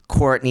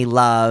Courtney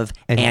Love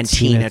and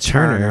Tina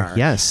Turner.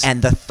 Yes.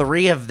 And the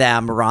three of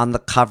them are on the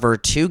cover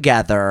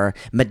together.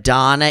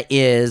 Madonna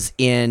is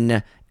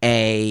in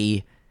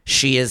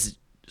she's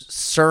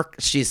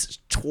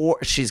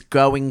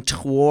going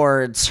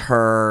towards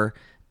her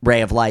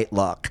Ray of Light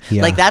look.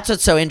 Yeah. Like that's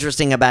what's so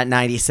interesting about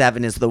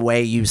 97 is the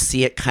way you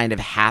see it kind of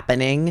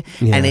happening,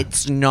 and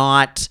it's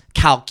not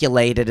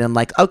calculated and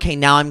like, okay,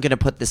 now I'm going to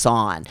put this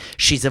on.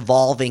 She's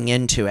evolving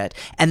into it.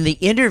 And the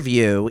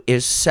interview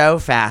is so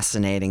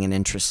fascinating and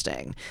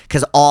interesting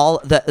because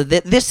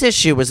this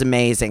issue was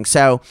amazing.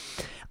 So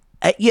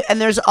and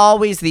there's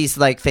always these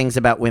like things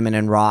about women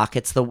in rock.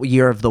 It's the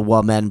year of the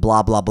woman,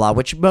 blah, blah, blah,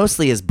 which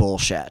mostly is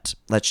bullshit,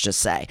 let's just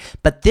say.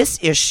 But this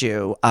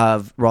issue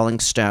of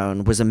Rolling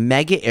Stone was a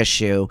mega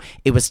issue.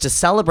 It was to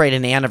celebrate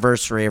an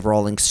anniversary of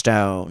Rolling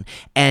Stone.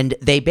 And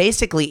they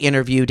basically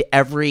interviewed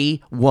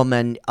every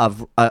woman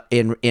of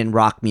in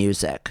rock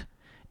music.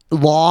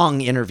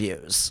 Long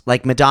interviews,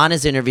 like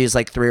Madonna's interviews,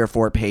 like 3 or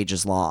 4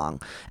 pages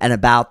long, and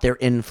about their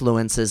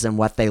influences and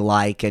what they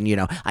like. And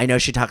I know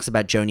she talks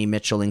about Joni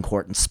Mitchell and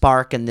Courtney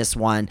Spark in this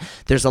one.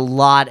 There's a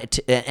lot,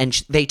 and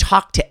they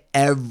talk to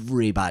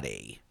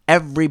everybody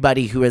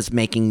who is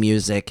making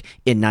music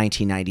in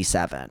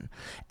 1997.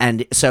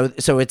 And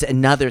so it's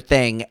another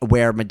thing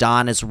where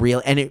Madonna's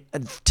real, and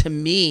to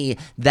me,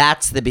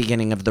 that's the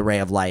beginning of the Ray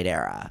of Light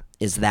era.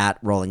 Is that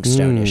Rolling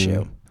Stone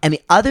issue? And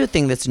the other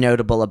thing that's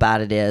notable about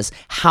it is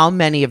how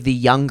many of the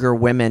younger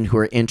women who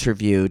are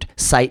interviewed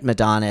cite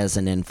Madonna as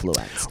an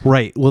influence.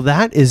 Right. Well,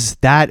 that is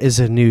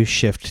a new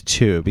shift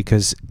too,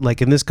 because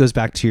like, and this goes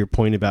back to your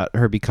point about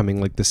her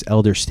becoming like this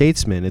elder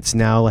statesman. It's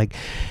now like,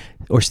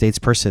 or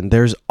statesperson.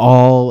 There's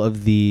all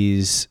of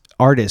these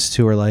artists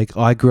who are like,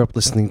 oh, I grew up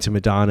listening to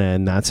Madonna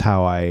and that's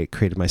how I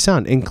created my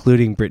sound,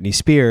 including Britney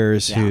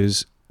Spears,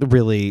 who's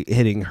really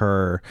hitting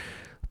her.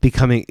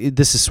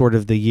 This is sort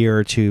of the year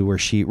or two where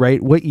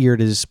right? What year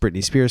does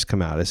Britney Spears come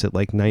out? Is it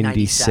like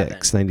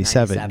 96,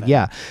 97?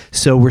 Yeah.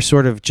 So we're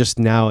sort of just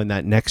now in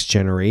that next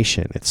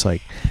generation. It's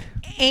like.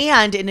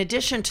 And in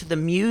addition to the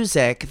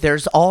music,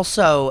 there's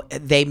also,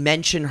 they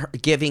mention her,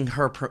 giving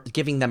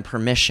them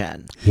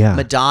permission. Yeah.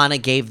 Madonna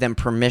gave them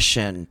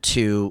permission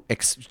to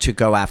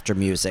go after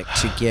music,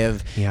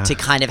 to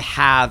kind of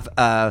have,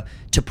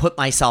 to put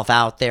myself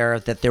out there,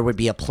 that there would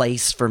be a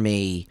place for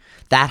me.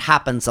 That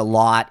happens a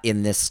lot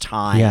in this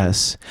time.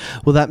 Yes.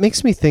 Well, that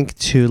makes me think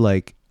too,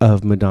 like,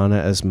 of Madonna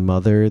as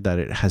mother, that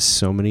it has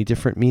so many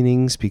different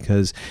meanings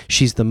because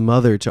she's the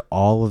mother to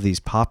all of these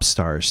pop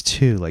stars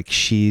too. Like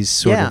she's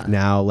sort of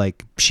now,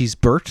 like she's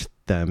birthed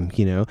them,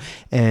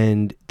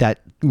 and that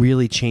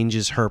really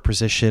changes her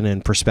position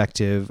and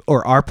perspective,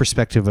 or our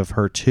perspective of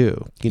her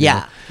too.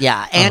 Yeah.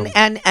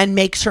 And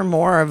makes her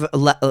more of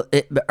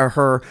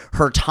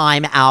her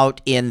time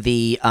out in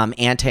the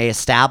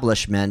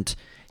anti-establishment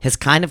is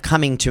kind of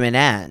coming to an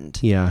end.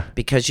 Yeah.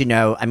 Because,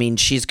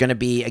 she's going to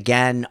be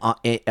again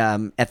at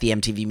the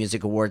MTV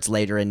Music Awards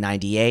later in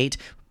 98,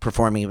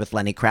 performing with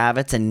Lenny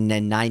Kravitz. And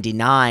in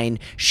 99,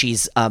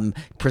 she's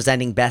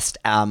presenting best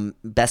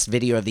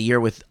video of the year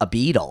with a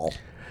Beatle.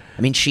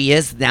 She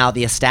is now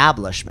the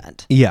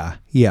establishment. Yeah.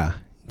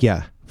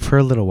 For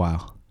a little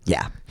while.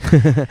 Yeah.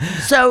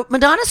 So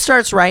Madonna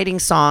starts writing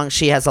songs.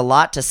 She has a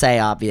lot to say,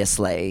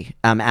 obviously,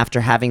 after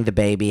having the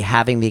baby,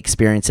 having the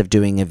experience of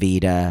doing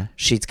Evita.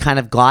 She's kind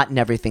of gotten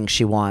everything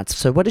she wants.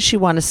 So what does she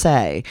want to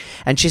say?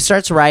 And she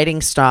starts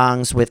writing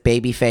songs with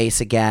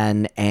Babyface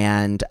again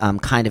and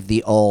kind of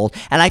the old.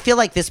 And I feel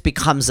like this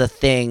becomes a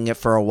thing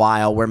for a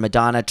while where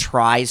Madonna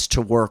tries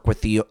to work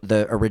with the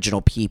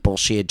original people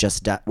she had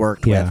just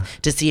worked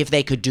with to see if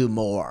they could do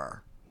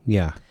more.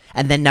 Yeah.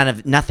 And then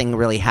nothing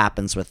really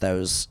happens with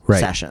those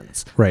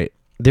sessions. Right.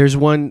 There's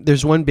one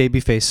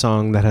Babyface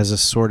song that has a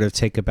sort of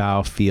take a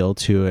bow feel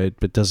to it,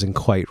 but doesn't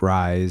quite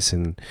rise.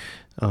 And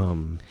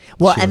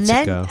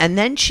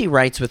then she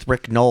writes with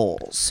Rick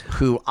Knowles,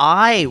 who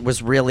I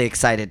was really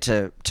excited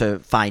to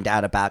find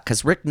out about,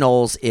 because Rick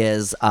Knowles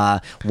is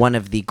one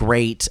of the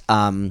great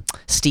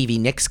Stevie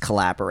Nicks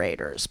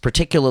collaborators,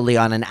 particularly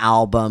on an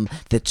album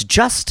that's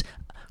just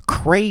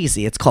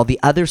crazy. It's called The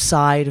Other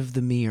Side of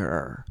the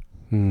Mirror.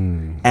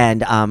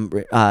 And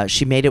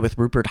she made it with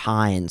Rupert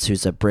Hines,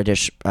 who's a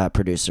British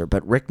producer.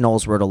 But Rick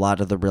Knowles wrote a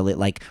lot of the really,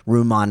 like,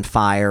 Room on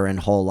Fire and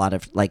a whole lot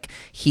of, like,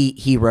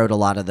 he wrote a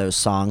lot of those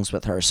songs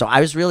with her. So I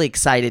was really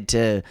excited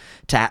to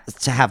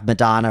have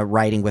Madonna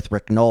writing with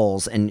Rick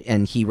Knowles,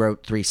 and he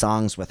wrote 3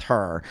 songs with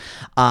her.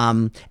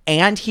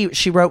 And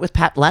she wrote with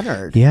Pat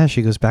Leonard. Yeah,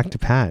 she goes back to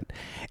Pat.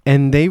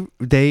 And they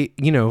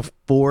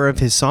 4 of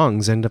his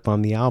songs end up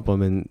on the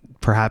album, and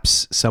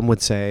perhaps some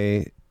would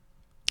say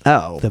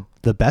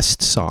the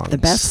best songs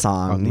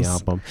on the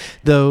album,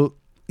 though.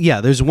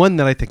 There's one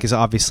that I think is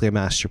obviously a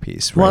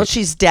masterpiece, right? Well,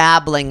 she's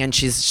dabbling, and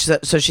she's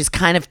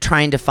kind of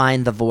trying to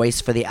find the voice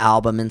for the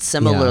album, and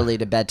similarly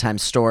to Bedtime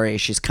Story,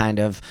 she's kind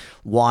of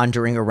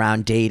wandering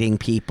around dating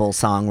people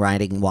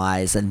songwriting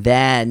wise. And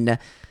then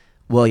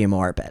William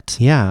Orbit.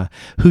 Yeah,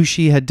 who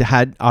she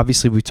had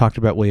obviously we talked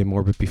about William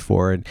Orbit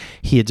before, and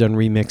he had done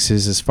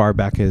remixes as far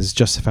back as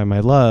Justify My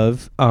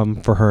Love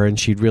for her, and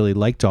she'd really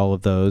liked all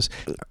of those.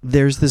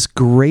 There's this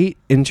great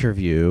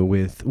interview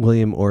with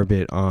William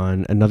Orbit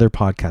on another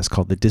podcast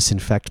called the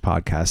Disinfect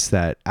Podcast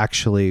that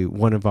actually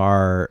one of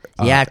our...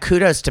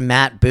 kudos to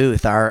Matt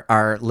Booth,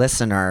 our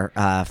listener,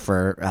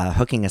 for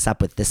hooking us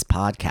up with this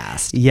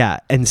podcast. Yeah,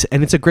 and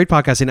it's a great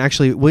podcast, and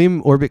actually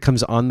William Orbit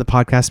comes on the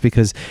podcast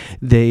because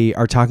they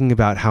are talking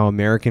about how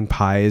American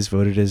Pie is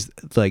voted as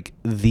like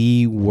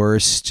the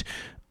worst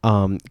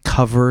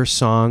cover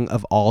song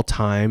of all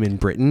time in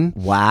Britain.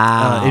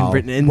 Wow. In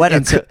Britain. And, what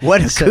a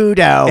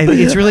kudo. And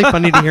it's really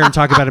funny to hear him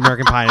talk about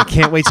American Pie. I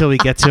can't wait till we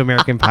get to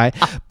American Pie.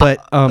 But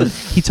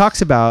he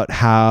talks about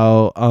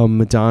how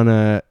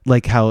Madonna,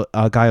 like how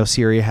Guy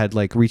Oseary had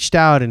like reached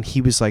out, and he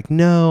was like,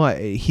 no,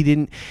 he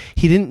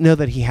didn't know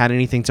that he had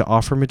anything to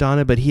offer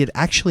Madonna, but he had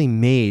actually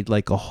made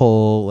like a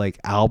whole like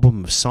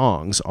album of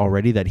songs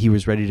already that he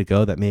was ready to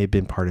go that may have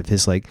been part of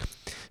his like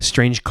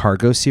Strange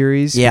Cargo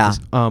series. Yeah.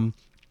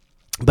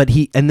 But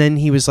he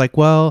was like,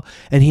 well,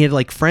 and he had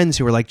like friends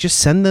who were like, just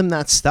send them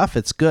that stuff.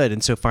 It's good.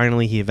 And so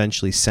finally he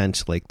eventually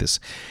sent like this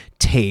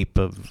tape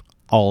of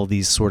all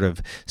these sort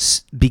of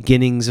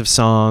beginnings of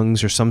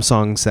songs or some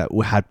songs that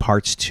had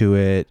parts to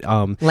it.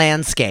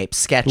 Landscapes,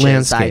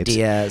 sketches,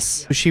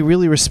 ideas. She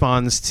really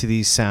responds to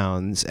these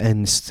sounds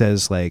and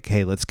says like,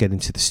 hey, let's get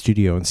into the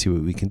studio and see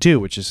what we can do,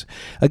 which is,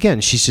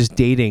 again, she's just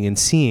dating and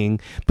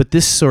seeing, but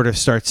this sort of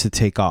starts to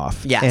take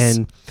off. Yes.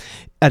 And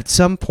at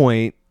some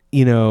point,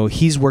 you know,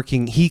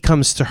 he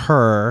comes to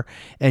her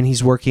and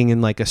he's working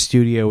in like a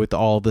studio with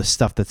all the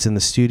stuff that's in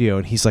the studio.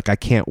 And he's like, I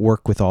can't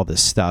work with all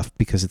this stuff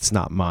because it's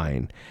not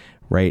mine.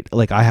 Right.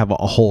 Like I have a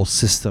whole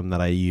system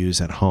that I use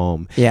at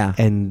home. Yeah.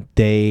 And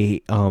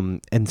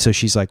and so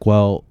she's like,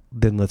 well,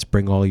 then let's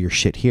bring all your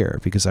shit here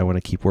because I want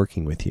to keep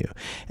working with you.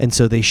 And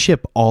so they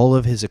ship all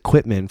of his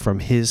equipment from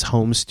his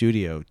home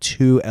studio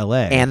to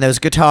LA. And those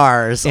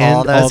guitars,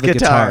 all the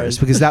guitars.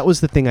 Because that was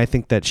the thing I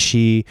think that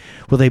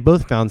they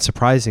both found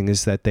surprising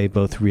is that they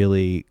both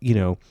really, you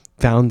know,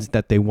 found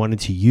that they wanted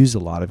to use a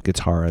lot of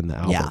guitar in the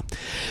album,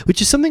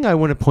 which is something I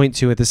want to point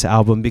to at this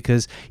album,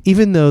 because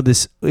even though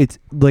it's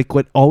like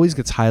what always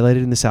gets highlighted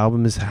in this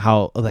album is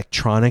how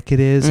electronic it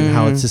is and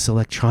how it's this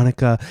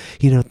electronica,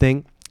 you know,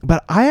 thing.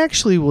 But I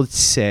actually would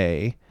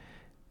say,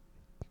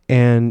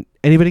 and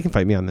anybody can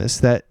fight me on this,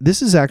 that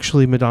this is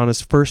actually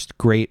Madonna's first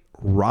great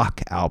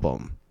rock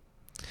album.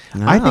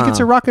 I think it's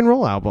a rock and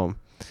roll album.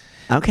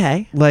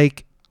 Okay.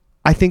 Like,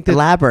 I think that...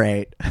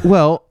 Elaborate.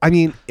 Well, I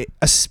mean,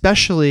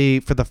 especially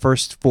for the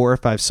first 4 or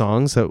 5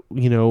 songs that,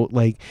 you know,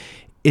 like,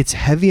 it's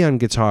heavy on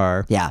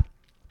guitar. Yeah.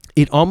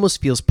 It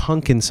almost feels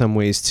punk in some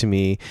ways to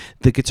me.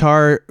 The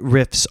guitar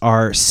riffs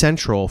are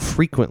central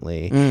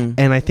frequently,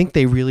 and I think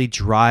they really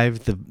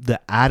drive the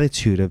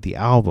attitude of the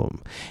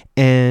album.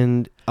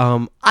 And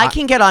I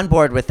can get on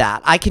board with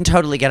that. I can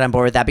totally get on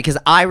board with that, because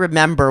I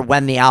remember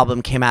when the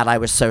album came out, I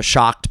was so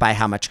shocked by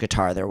how much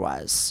guitar there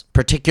was.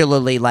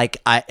 Particularly,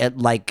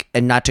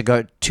 and not to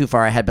go too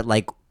far ahead, but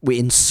like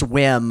in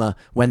Swim,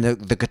 when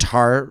the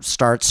guitar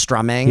starts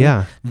strumming,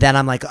 then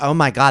I'm like, oh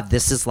my God,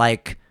 this is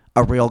like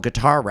a real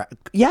guitar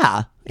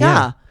yeah.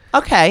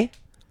 Okay.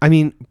 I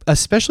mean,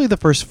 especially the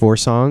first 4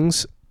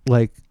 songs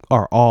like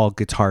are all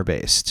guitar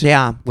based.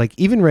 Yeah. Like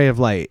even Ray of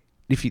Light,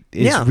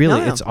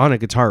 it's on a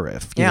guitar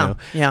riff. You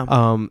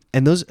know?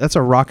 And that's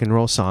a rock and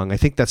roll song. I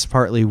think that's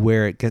partly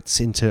where it gets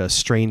into a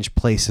strange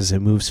place as it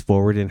moves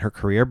forward in her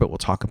career, but we'll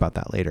talk about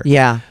that later.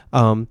 Yeah.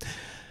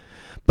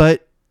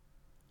 But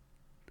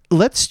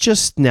let's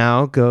just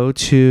now go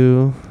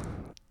to...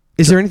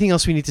 Is there anything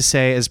else we need to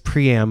say as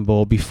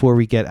preamble before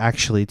we get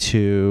actually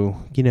to,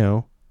 you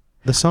know,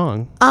 the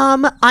song?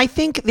 I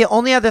think the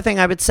only other thing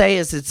I would say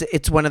is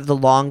it's one of the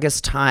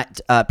longest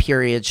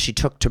periods she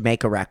took to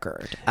make a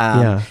record.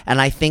 And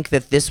I think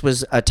that this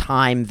was a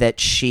time that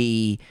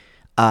she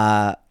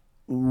they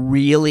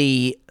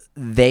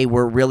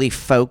were really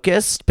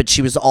focused, but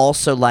she was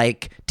also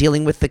like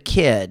dealing with the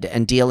kid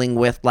and dealing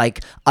with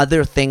like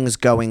other things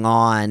going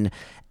on.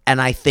 And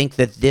I think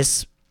that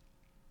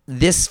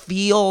this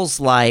feels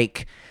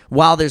like,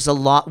 while there's a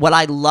lot, what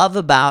I love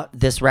about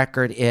this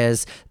record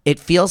is it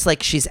feels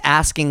like she's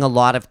asking a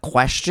lot of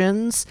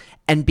questions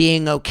and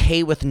being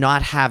okay with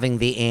not having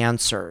the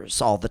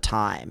answers all the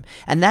time.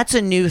 And that's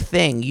a new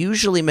thing.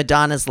 Usually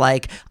Madonna's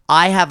like,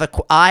 I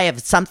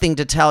have something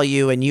to tell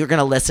you and you're going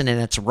to listen and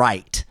it's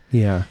right.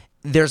 Yeah.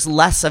 There's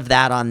less of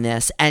that on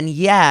this. And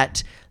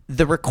yet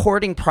the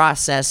recording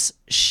process,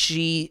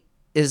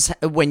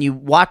 when you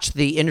watch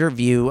the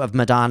interview of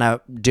Madonna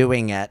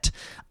doing it,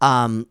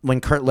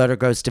 when Kurt Loder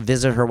goes to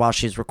visit her while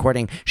she's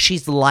recording,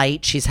 she's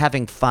light, she's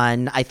having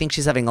fun. I think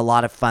she's having a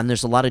lot of fun.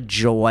 There's a lot of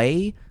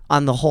joy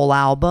on the whole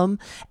album,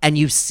 and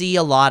you see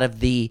a lot of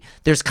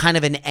there's kind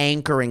of an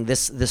anchoring. The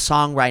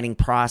songwriting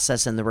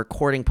process and the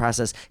recording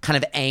process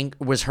kind of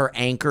was her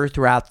anchor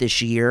throughout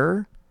this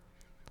year,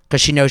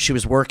 because she knows she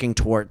was working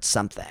towards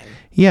something.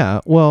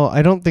 Yeah, well,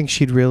 I don't think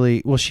she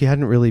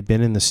hadn't really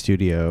been in the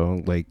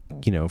studio, like,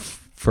 you know,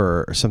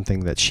 for something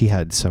that she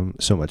had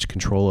so much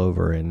control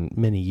over in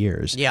many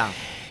years. Yeah.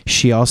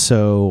 She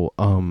also,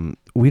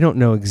 we don't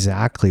know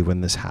exactly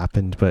when this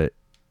happened, but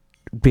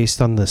based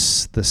on the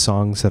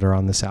songs that are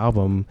on this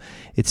album,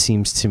 it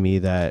seems to me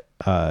that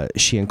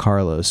she and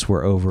Carlos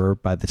were over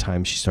by the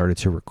time she started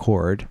to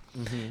record.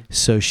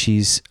 So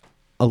she's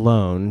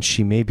alone.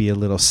 She may be a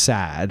little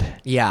sad.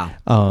 Yeah.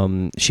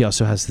 She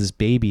also has this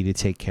baby to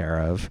take care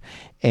of,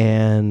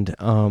 and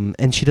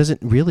she doesn't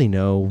really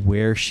know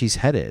where she's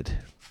headed.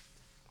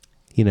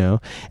 You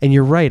know, and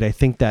you're right. I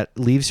think that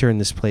leaves her in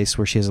this place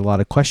where she has a lot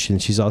of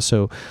questions. She's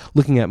also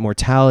looking at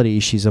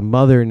mortality. She's a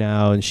mother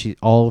now, and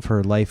all of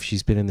her life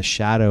she's been in the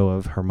shadow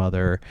of her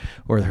mother,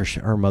 or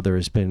her mother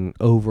has been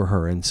over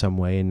her in some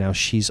way, and now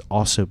she's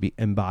also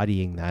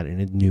embodying that in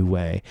a new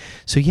way.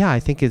 So yeah, I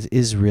think it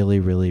is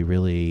really, really,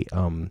 really.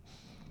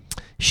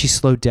 She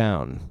slowed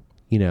down.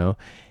 You know,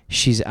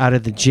 she's out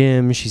of the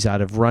gym. She's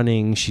out of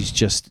running. She's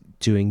just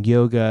doing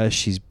yoga,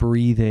 she's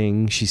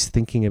breathing, she's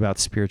thinking about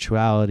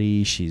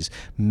spirituality, she's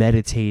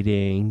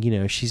meditating, you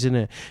know, she's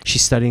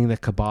studying the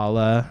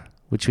Kabbalah,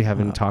 which we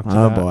haven't talked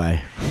about. Oh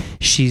boy.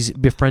 She's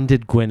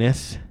befriended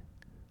Gwyneth.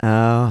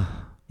 Oh,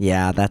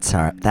 yeah, that's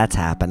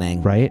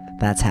happening. Right?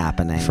 That's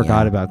happening.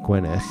 Forgot about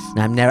Gwyneth.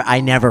 I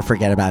never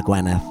forget about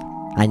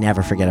Gwyneth. I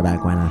never forget about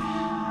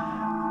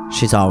Gwyneth.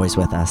 She's always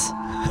with us.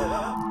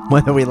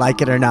 Whether we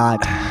like it or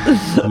not.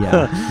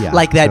 Yeah.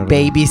 Like that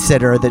totally.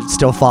 Babysitter that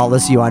still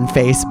follows you on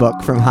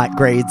Facebook from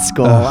grade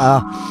school.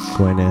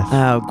 Gwyneth.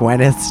 Oh,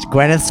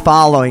 Gwyneth's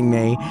following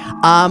me.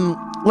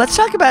 Let's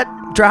talk about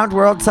Drowned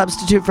World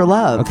Substitute for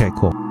Love. Okay,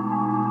 cool.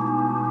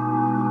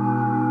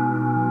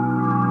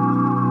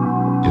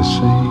 You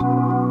see,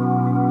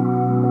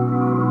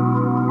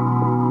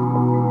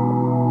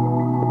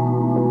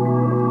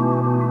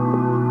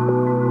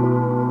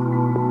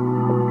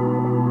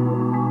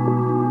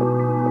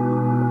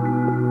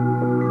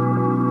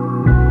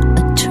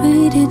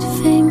 traded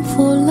fame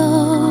for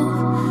love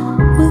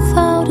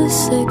without a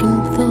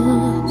second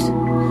thought.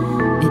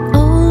 It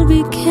all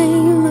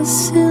became a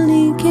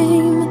silly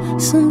game.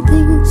 Some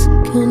things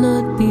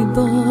cannot be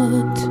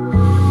bought.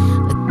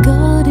 I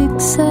got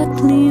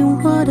exactly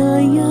what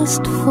I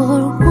asked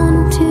for,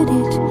 wanted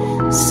it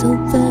so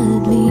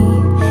badly.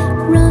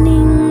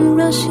 Running,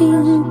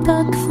 rushing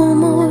back for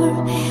more.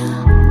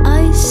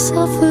 I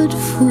suffered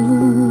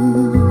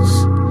fools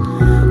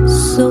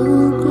so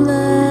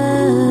gladly.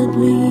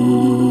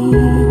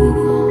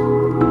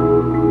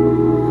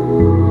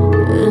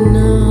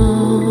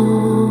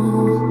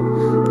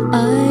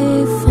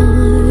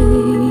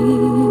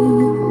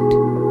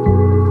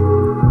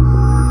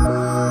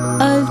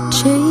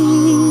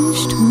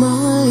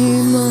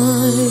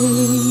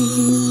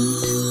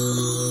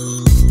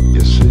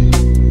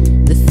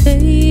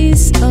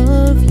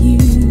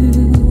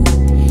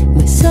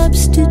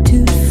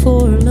 Substitute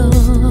for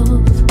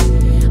love,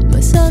 my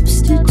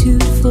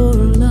substitute for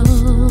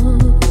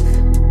love.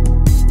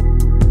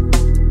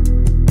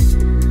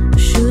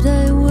 Should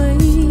I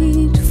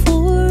wait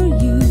for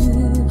you,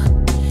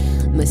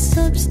 my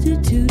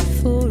substitute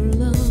for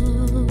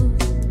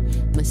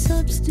love, my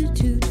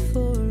substitute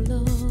for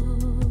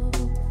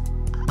love?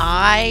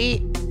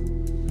 I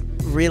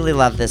really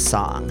love this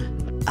song.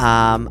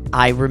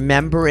 I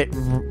remember it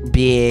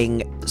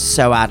being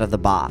so out of the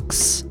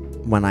box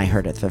when I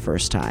heard it the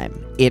first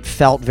time. It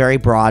felt very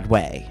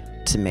Broadway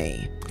to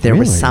me. There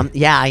was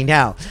I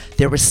know.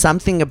 There was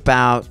something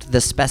about the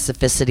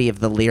specificity of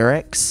the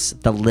lyrics,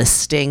 the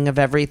listing of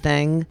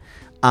everything,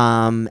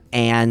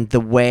 and the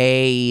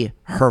way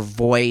her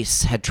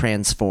voice had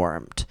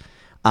transformed,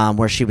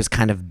 where she was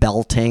kind of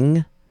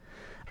belting,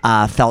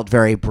 felt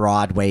very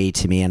Broadway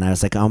to me. And I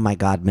was like, oh my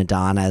God,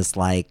 Madonna's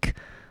like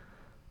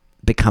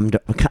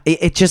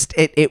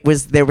it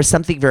was there was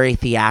something very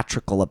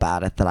theatrical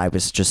about it that I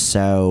was just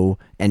so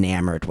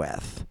enamored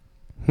with.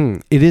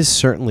 It is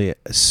certainly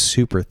a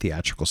super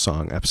theatrical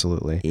song.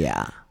 Absolutely.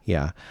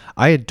 Yeah.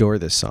 I adore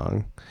this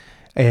song,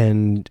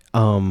 and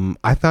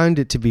I found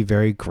it to be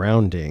very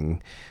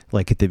grounding,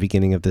 like at the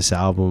beginning of this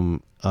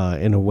album,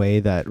 in a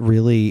way that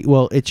really,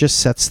 well, it just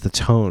sets the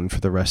tone for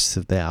the rest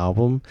of the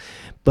album.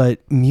 But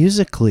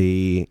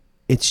musically,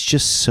 it's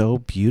just so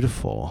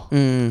beautiful.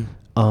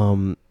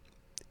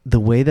 The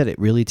way that it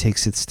really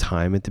takes its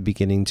time at the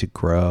beginning to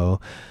grow,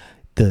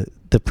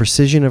 the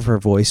precision of her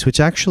voice, which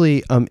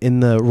actually in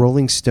the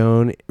Rolling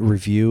Stone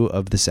review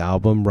of this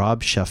album,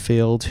 Rob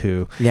Sheffield,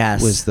 who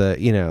was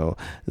a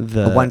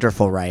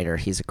wonderful writer.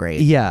 He's a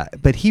great. Yeah,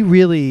 but he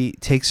really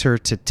takes her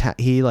to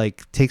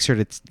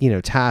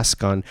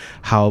task on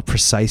how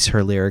precise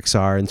her lyrics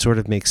are, and sort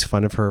of makes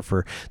fun of her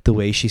for the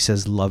way she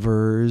says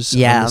lovers.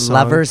 Yeah,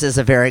 lovers is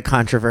a very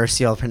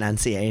controversial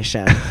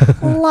pronunciation.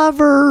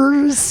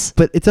 Lovers.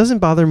 But it doesn't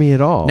bother me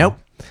at all. Nope.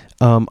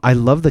 I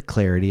love the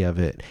clarity of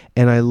it,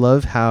 and I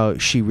love how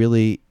she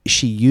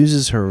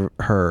uses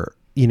her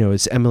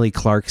as Emily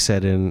Clark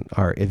said in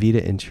our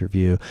Evita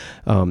interview,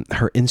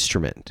 her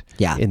instrument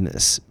in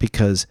this,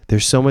 because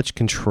there's so much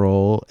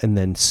control and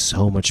then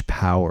so much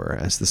power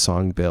as the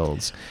song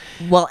builds.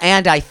 Well,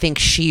 and I think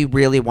she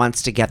really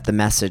wants to get the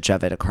message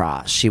of it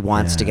across. She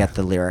wants to get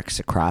the lyrics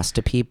across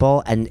to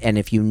people. And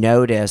if you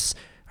notice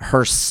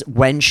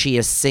when she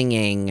is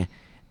singing,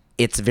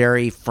 it's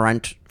very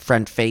front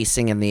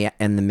facing in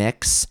the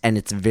mix, and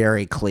it's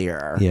very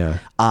clear. Yeah.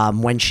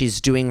 When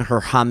she's doing her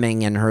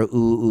humming and her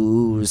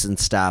oohs and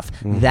stuff,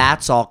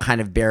 that's all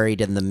kind of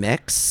buried in the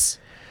mix,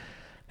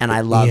 and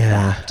I love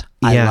that.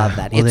 I love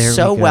that. Well, it's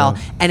so well,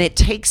 and it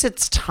takes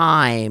its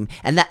time,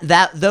 and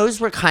those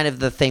were kind of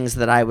the things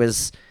that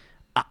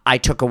I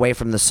took away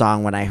from the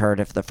song when I heard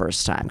it for the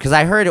first time, because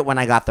I heard it when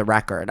I got the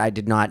record. I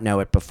did not know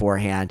it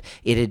beforehand.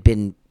 It had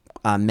been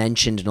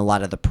mentioned in a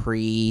lot of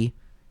the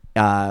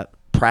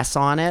press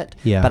on it,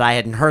 but I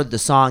hadn't heard the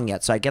song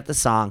yet. So I get the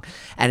song,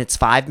 and it's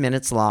 5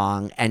 minutes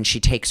long, and she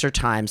takes her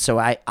time. So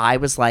I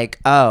was like,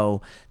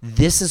 oh,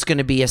 this is going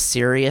to be a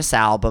serious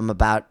album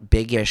about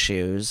big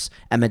issues,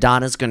 and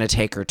Madonna's going to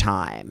take her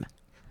time,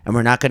 and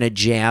we're not going to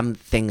jam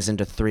things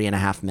into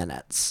 3.5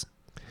 minutes.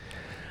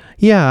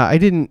 Yeah, I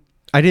didn't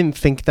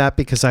think that,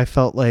 because I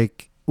felt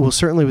like, well,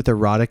 certainly with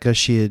Erotica,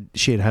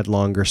 she had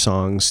longer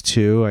songs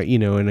too,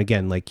 and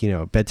again,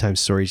 Bedtime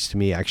Stories to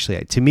me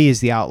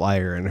is the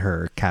outlier in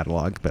her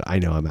catalog, but I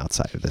know I'm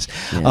outside of this.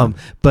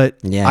 But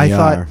I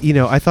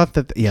thought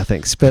that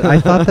thanks. But I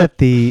thought that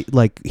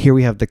here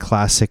we have the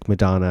classic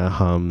Madonna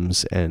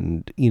hums,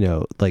 and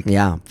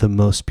the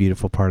most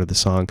beautiful part of the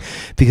song,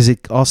 because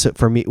it also,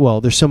 for me, well,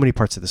 there's so many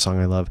parts of the song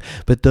I love,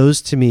 but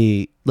those to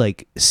me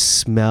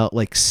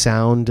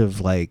sound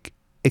of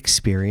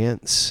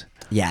experience.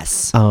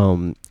 Yes.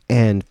 And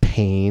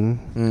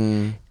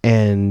pain,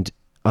 and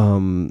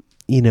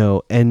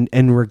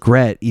and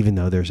regret, even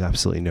though there's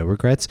absolutely no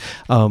regrets.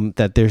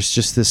 That there's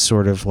just this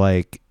sort of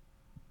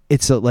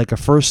it's a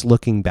first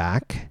looking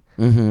back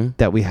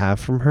that we have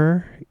from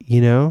her.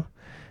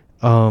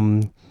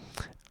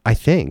 I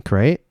think,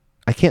 right?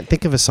 I can't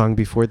think of a song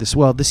before this.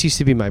 Well, this used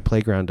to be My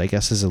Playground, I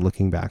guess, is a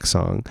looking back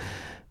song.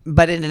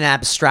 But in an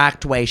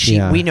abstract way,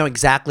 we know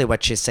exactly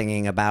what she's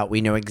singing about. We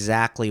know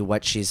exactly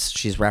what she's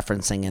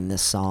referencing in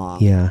this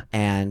song. Yeah.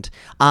 And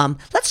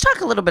let's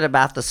talk a little bit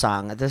about the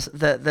song.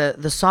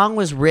 The song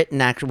was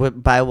written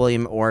by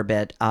William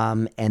Orbit,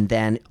 and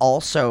then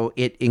also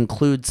it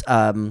includes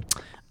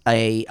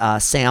a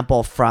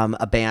sample from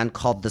a band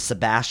called the San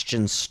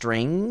Sebastian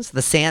Strings,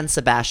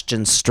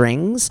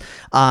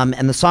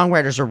 and the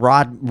songwriters are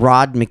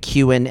Rod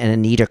McEwen and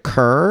Anita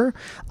Kerr,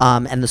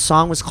 and the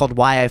song was called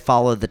Why I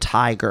Follow the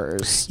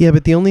Tigers. Yeah,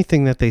 but the only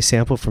thing that they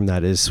sample from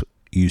that is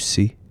You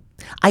See.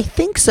 I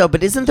think so,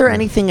 but isn't there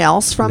anything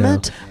else from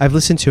it? I've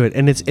listened to it,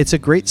 and it's a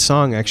great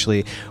song,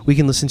 actually. We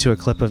can listen to a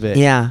clip of it.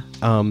 Yeah.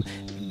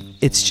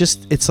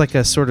 It's like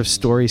a sort of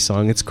story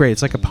song. It's great.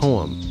 It's like a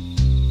poem.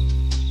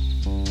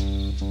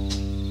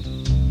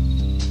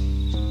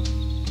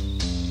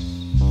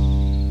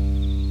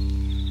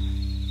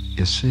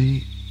 You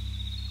see,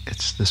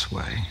 it's this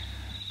way.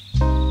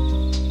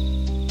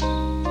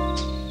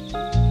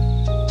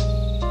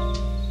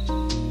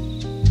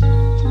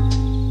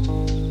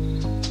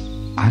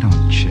 I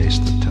don't chase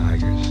the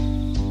tigers.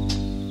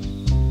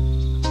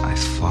 I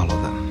follow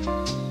them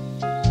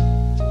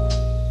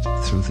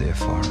through their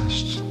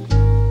forests,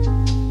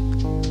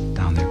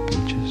 down their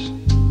beaches,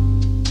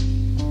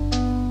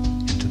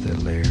 into their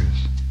lairs.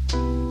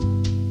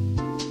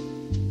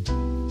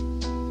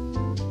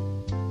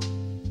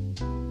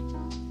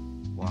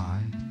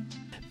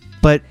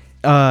 But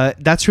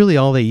that's really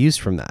all they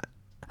used from that.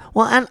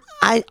 Well, and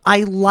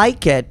I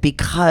like it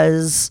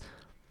because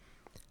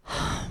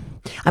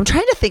I'm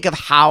trying to think of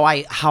how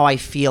I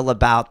feel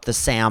about the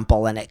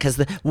sample in it,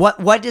 because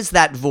what does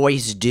that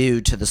voice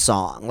do to the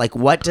song?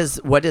 What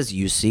does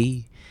You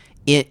See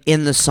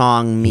in the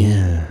song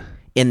mean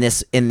in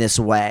this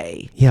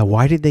way? Yeah,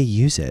 why did they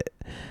use it?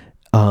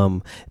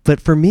 But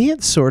for me,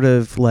 it sort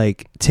of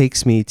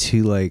takes me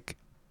to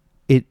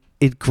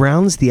it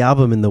grounds the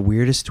album in the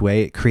weirdest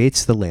way. It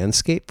creates the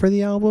landscape for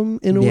the album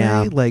in a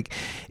way.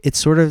 It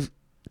sort of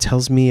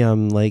tells me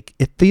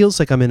it feels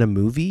like I'm in a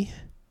movie.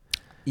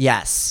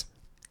 Yes.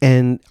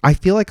 And I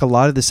feel like a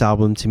lot of this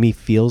album to me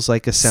feels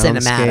like a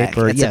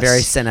soundscape. It's a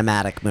very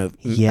cinematic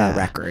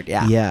record.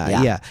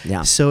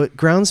 Yeah. So it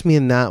grounds me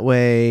in that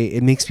way.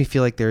 It makes me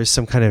feel like there is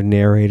some kind of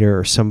narrator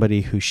or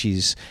somebody who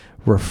she's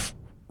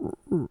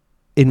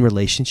in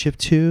relationship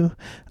to.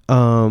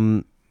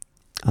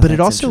 But it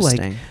also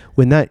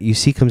when that You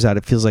See comes out,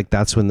 it feels like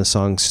that's when the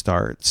song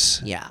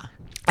starts. Yeah.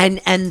 And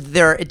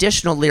there are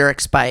additional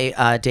lyrics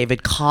by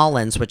David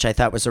Collins, which I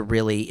thought was a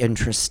really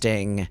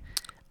interesting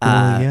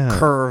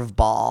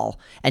curveball.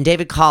 And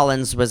David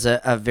Collins was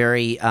a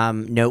very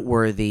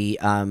noteworthy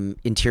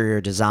interior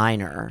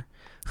designer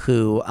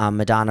who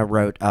Madonna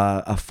wrote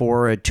a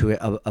foreword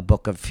to a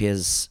book of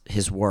his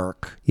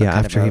work. Yeah,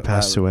 after he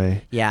passed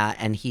away. Yeah,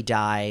 and he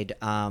died.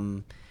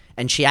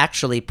 And she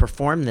actually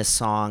performed this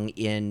song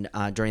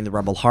during the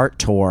Rebel Heart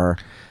tour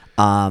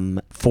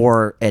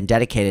for and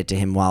dedicated to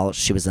him while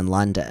she was in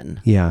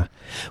London. Yeah.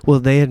 Well,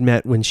 they had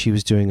met when she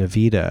was doing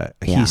Evita.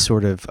 Yeah. He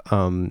sort of,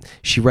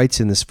 she writes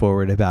in this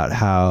forward about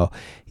how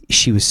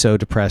she was so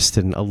depressed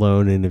and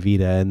alone in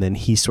Evita, and then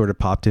he sort of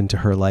popped into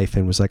her life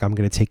and was like, I'm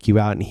going to take you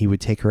out, and he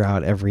would take her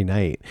out every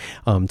night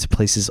to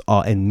places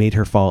and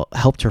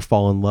helped her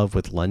fall in love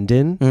with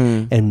London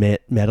and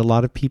met a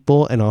lot of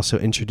people, and also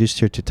introduced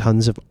her to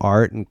tons of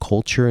art and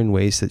culture in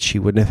ways that she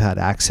wouldn't have had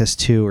access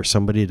to, or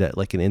somebody that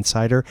like an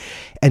insider.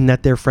 And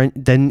that their friend,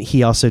 then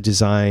he also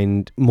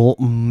designed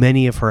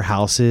many of her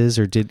houses,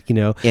 or did,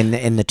 in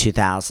the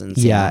 2000s.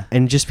 Yeah,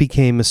 and just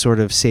became a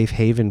sort of safe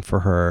haven for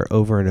her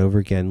over and over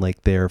again.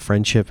 Like their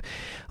friendship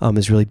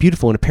is really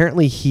beautiful. And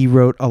apparently he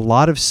wrote a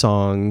lot of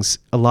songs,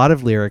 a lot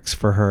of lyrics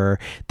for her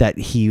that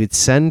he would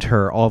send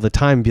her all the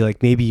time and be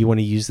like, maybe you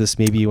want to use this,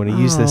 maybe you want to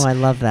use this. Oh, I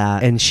love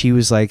that. And she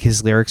was like,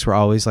 his lyrics were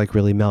always like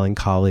really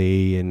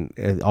melancholy, and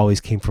it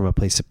always came from a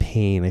place of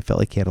pain. I felt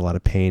like he had a lot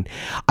of pain.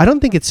 I don't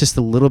think it's just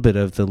a little bit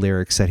of the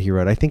lyrics that he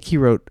wrote. I think he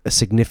wrote a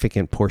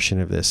significant portion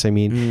of this. I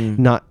mean,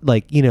 not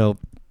like,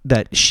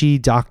 that she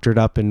doctored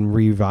up and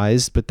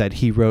revised, but that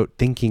he wrote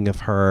thinking of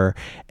her.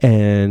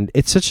 And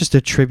it's such just a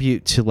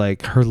tribute to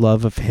like her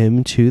love of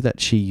him too, that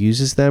she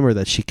uses them, or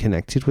that she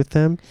connected with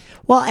them.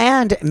 Well,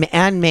 and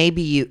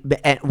maybe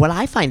what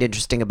I find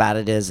interesting about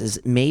it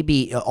is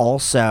maybe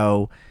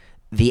also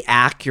the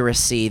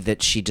accuracy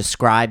that she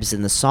describes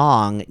in the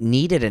song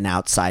needed an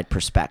outside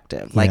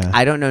perspective. Like,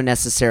 I don't know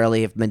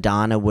necessarily if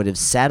Madonna would have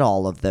said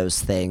all of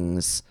those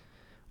things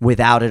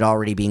without it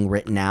already being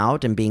written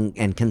out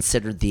and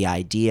considered the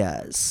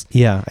ideas.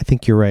 Yeah, I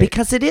think you're right.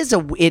 Because it is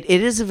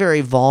a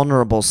very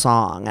vulnerable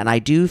song, and I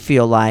do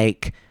feel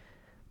like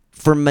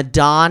for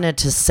Madonna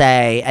to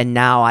say, and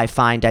now I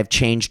find I've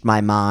changed my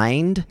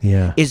mind,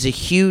 is a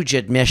huge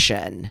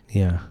admission.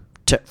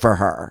 For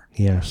her.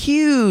 Yeah.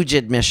 Huge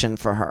admission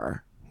for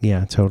her.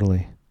 Yeah,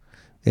 totally.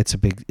 It's a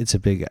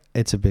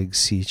big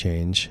sea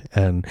change,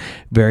 and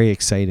very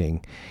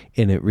exciting.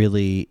 And it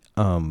really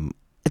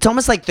it's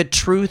almost like the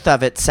truth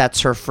of it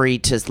sets her free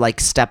to like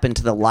step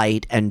into the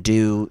light and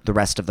do the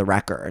rest of the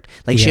record.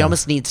 Like she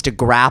almost needs to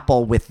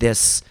grapple with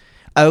this.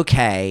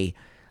 Okay,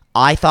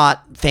 I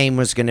thought fame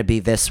was going to be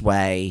this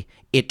way.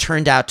 It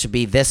turned out to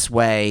be this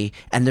way.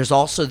 And there's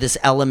also this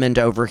element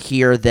over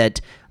here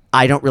that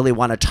I don't really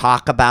want to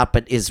talk about,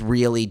 but is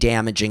really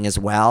damaging as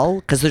well,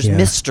 because there's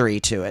mystery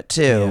to it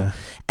too. Yeah.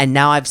 And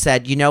now I've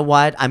said, you know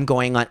what? I'm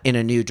going in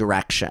a new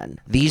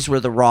direction. These were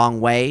the wrong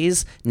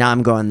ways. Now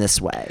I'm going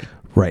this way.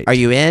 Right. Are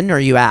you in or are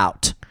you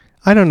out?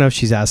 I don't know if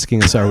she's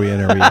asking us, are we in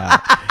or are we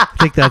out?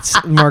 I think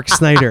that's Mark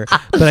Snyder,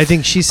 but I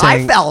think she's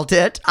saying. I felt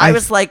it. I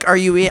was like, are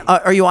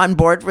you on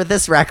board with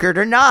this record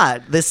or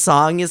not? This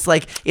song is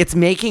like, it's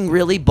making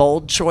really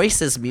bold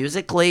choices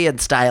musically and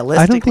stylistically.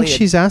 I don't think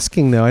she's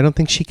asking though. I don't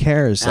think she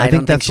cares. I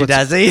don't think she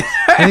does either.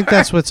 I think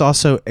that's what's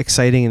also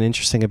exciting and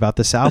interesting about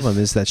this album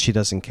is that she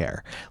doesn't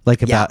care.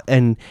 Like about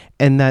and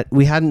that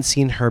we hadn't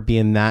seen her be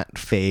in that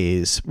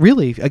phase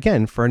really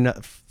again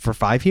for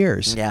 5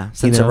 years. Yeah,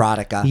 since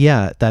Erotica.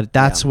 Yeah,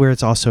 that's where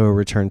it's also a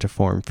return to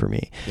form for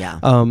me. Yeah.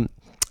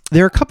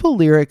 There are a couple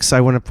lyrics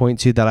I want to point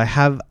to that I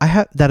have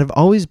that have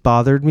always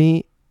bothered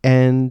me,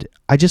 and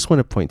I just want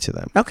to point to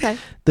them. Okay.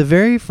 The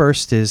very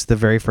first is the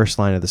very first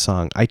line of the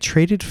song. I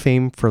traded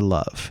fame for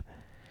love.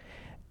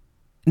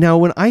 Now,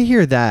 when I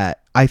hear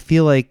that, I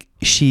feel like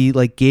she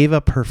like gave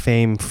up her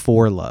fame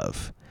for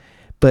love.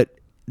 But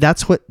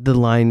that's what the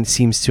line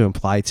seems to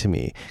imply to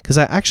me, because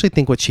I actually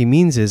think what she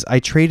means is I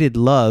traded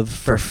love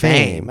for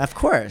fame. Of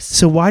course.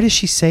 So why does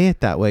she say it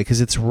that way? Because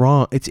it's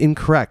wrong. It's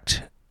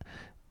incorrect.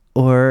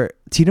 Or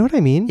do you know what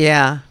I mean?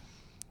 Yeah.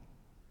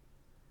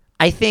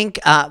 I think,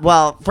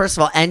 well, first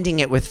of all, ending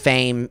it with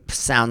fame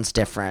sounds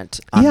different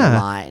on the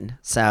line.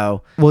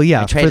 So,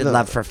 I traded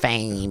love for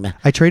fame.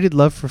 I traded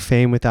love for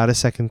fame without a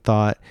second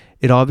thought.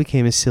 It all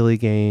became a silly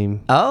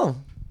game. Oh.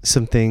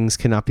 Some things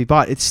cannot be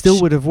bought. It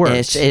still would have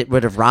worked. It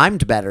would have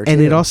rhymed better, too.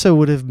 And it also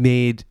would have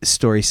made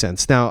story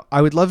sense. Now,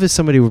 I would love if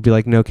somebody would be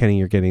like, no, Kenny,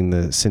 you're getting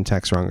the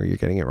syntax wrong, or you're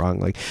getting it wrong.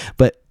 Like,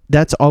 but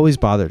that's always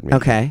bothered me.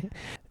 Okay.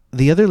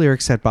 The other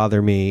lyrics that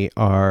bother me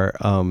are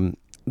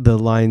the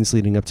lines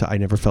leading up to I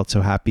never felt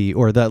so happy,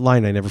 or that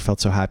line I never felt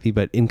so happy,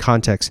 but in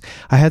context,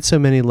 I had so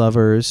many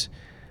lovers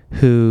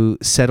who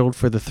settled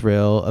for the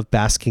thrill of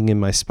basking in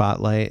my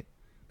spotlight.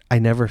 I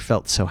never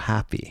felt so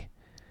happy.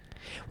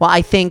 Well,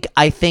 I think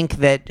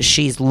that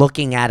she's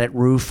looking at it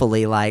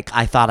ruefully, like,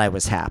 I thought I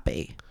was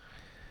happy.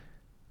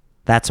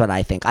 That's what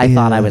I think. I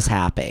thought I was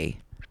happy.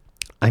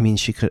 I mean,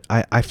 she could.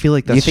 I feel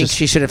like that's. You think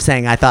she should have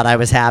sang "I thought I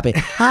was happy"?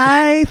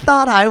 I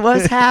thought I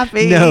was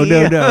happy. No.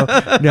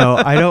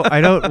 I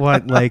don't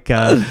want like.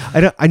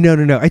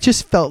 No. I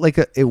just felt like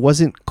it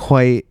wasn't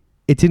quite.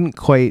 It didn't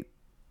quite.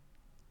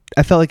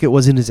 I felt like it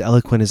wasn't as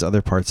eloquent as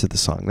other parts of the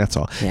song. That's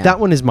all. Yeah. That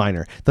one is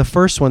minor. The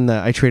first one,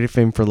 that I traded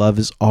fame for love,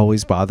 has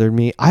always bothered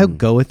me. I'll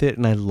go with it,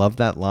 and I love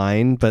that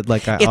line. But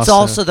like, it's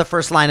also the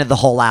first line of the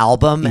whole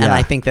album, and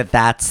I think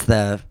that's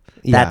the.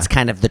 That's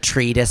kind of the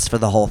treatise for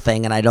the whole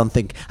thing. And I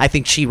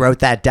think she wrote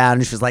that down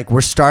and she was like,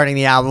 we're starting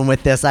the album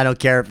with this. I don't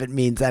care if it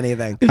means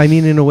anything. I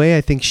mean, in a way,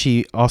 I think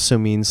she also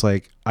means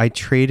like, I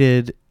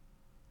traded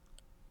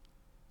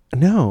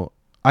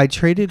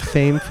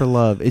fame for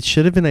love. It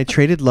should have been I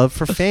traded love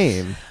for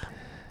fame.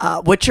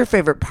 What's your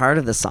favorite part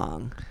of the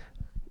song?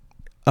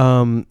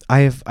 I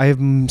have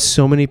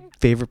so many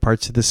favorite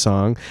parts of the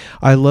song.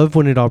 I love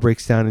when it all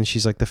breaks down and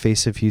she's like, the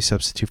face of you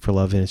substitute for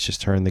love, and it's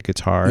just her and the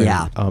guitar.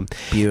 Yeah,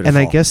 beautiful. And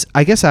I guess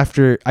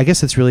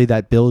it's really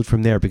that build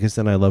from there, because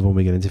then I love when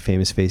we get into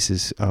Famous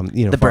Faces.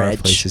 The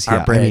bridge, places.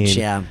 Our bridge,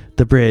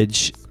 the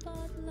bridge,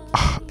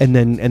 and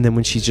then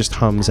when she just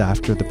hums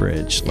after the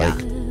bridge,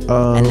 like,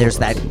 and there's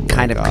that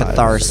kind of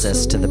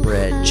catharsis to the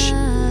bridge.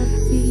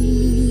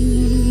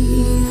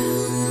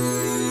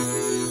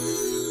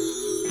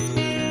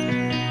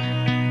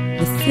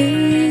 The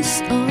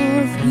face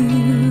of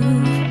you,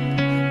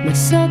 my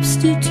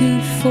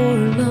substitute for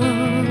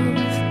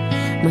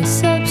love, my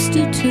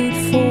substitute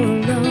for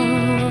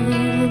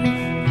love.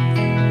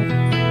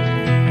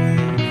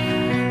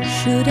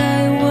 Should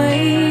I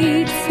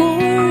wait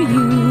for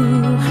you,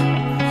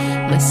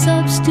 my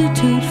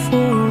substitute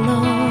for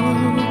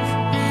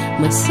love,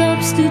 my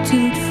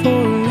substitute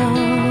for love.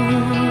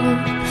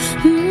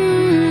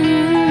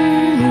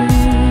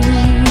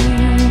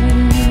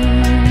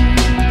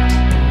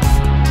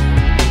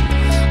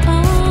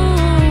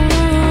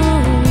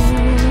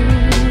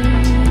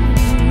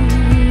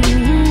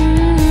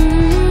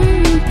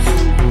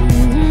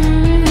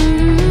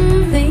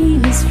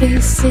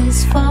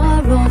 Faces,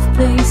 far off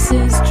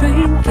places,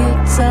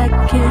 trinkets I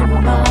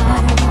can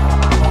buy.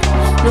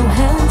 No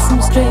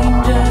handsome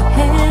stranger,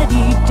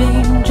 heady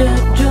danger,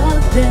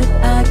 drug that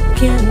I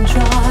can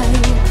try.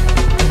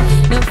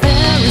 No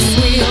Ferris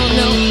wheel,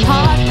 no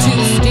heart to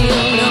steal,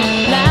 no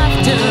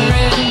laughter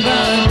in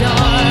the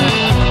dark.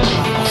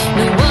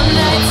 No one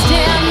night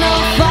stand, no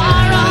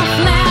far off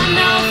land,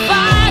 no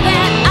fire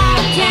that I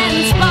can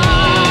spark.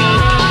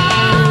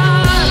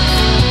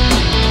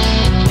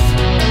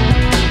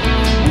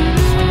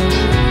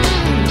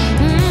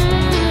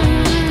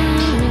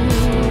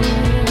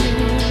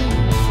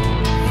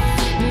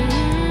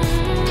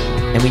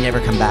 And we never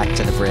come back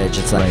to the bridge.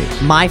 It's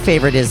like my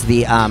favorite is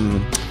the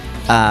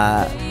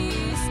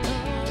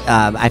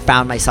I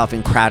found myself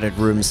in crowded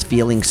rooms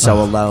feeling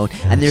so alone.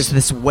 Yes. And there's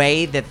this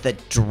way that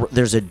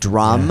there's a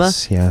drum,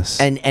 yes.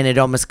 and it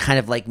almost kind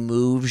of like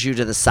moves you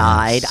to the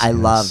side. I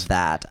love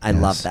that. I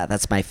love that.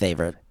 That's my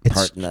favorite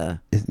part in the.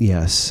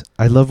 Yes,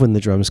 I love when the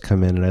drums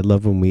come in, and I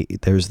love when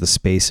there's the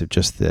space of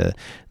just the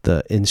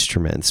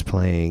instruments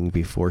playing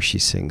before she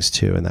sings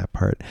too, in that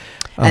part.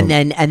 And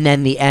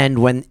then the end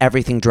when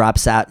everything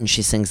drops out and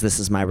she sings "This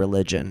Is My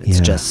Religion." It's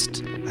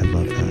just. I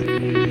love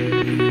that.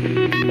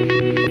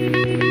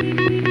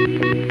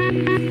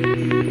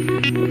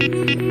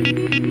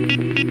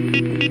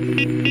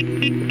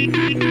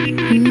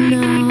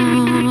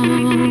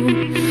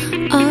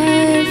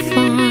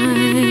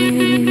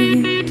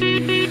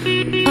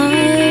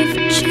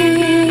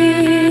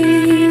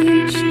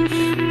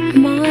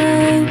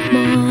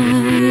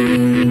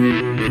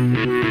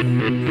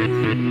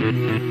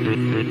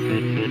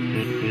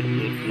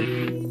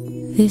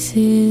 This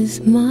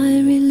is my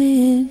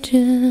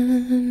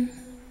religion.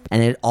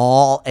 And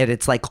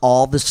it's like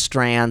all the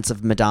strands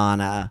of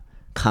Madonna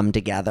come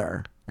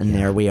together. And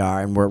there we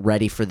are, and we're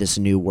ready for this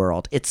new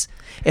world. It's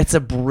a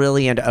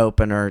brilliant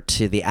opener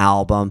to the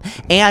album.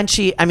 And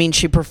she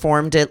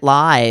performed it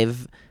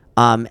live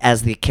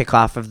as the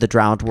kickoff of the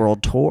Drowned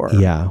World Tour.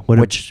 Yeah,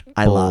 which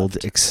I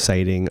loved,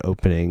 exciting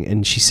opening,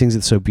 and she sings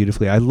it so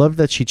beautifully. I love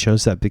that she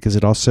chose that because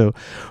it also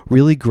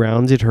really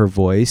grounded her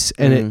voice,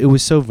 and it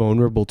was so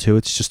vulnerable too.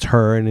 It's just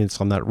her, and it's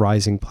on that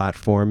rising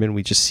platform, and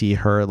we just see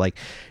her like,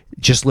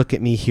 just look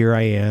at me, here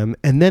I am.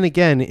 And then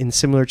again, in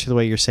similar to the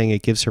way you're saying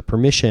it gives her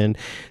permission,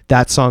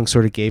 that song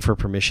sort of gave her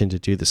permission to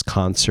do this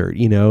concert,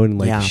 and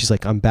like she's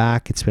like, I'm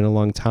back. It's been a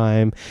long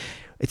time.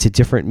 It's a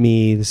different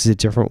me. This is a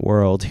different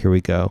world. Here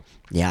we go.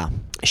 Yeah.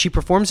 She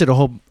performs it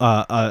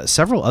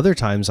several other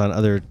times on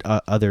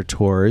other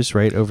tours,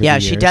 right? Over the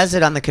years. She does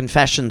it on the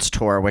Confessions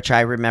tour, which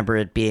I remember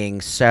it being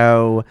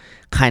so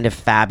kind of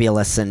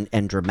fabulous and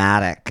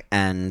dramatic.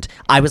 And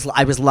I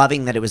was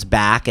loving that it was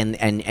back,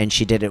 and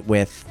she did it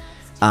with,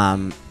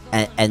 and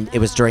it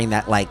was during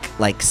that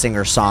like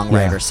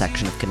singer-songwriter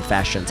section of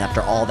Confessions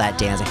after all that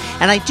dancing.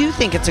 And I do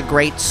think it's a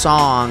great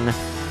song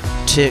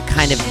to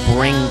kind of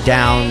bring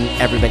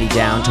everybody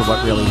down to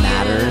what really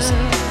matters.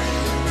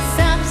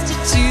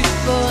 Substitute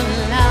for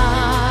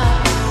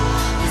love.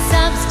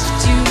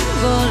 Substitute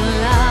for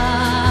love.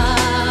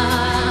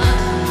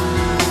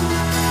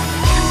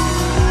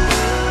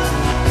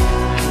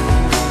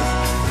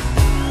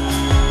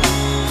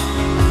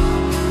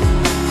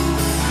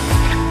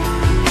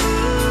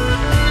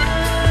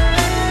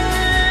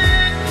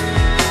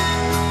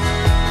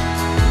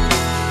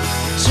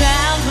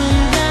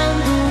 Traveling down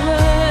the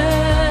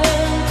world,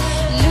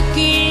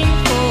 looking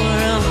for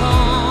a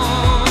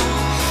home.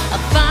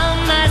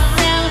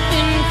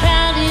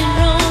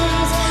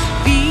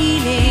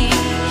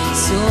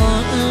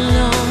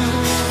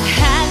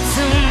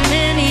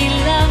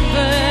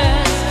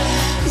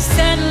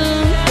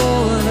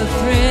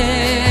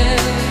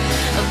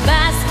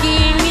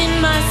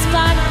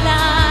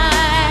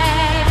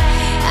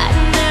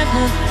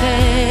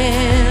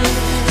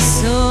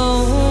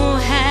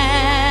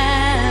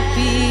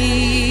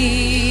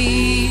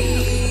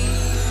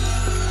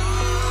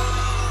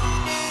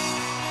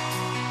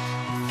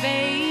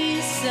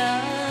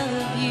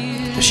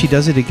 she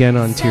does it again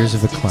on Tears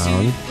of a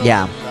Clown.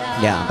 Yeah.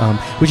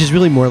 Which is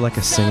really more like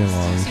a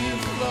sing-along.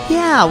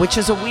 Yeah, which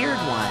is a weird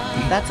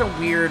one. That's a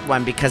weird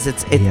one because it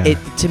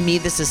to me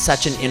this is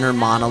such an inner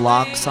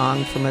monologue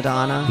song for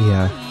Madonna.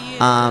 Yeah.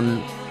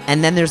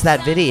 And then there's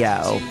that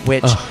video,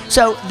 which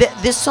so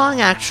this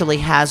song actually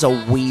has a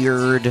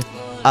weird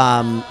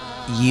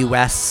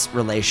U.S.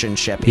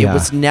 relationship. Yeah. It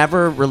was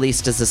never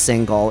released as a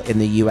single in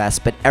the U.S.,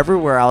 but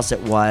everywhere else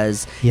it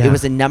was. Yeah. It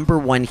was a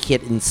 #1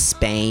 hit in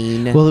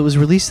Spain. Well, it was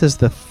released as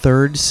the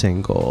third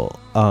single.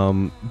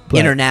 But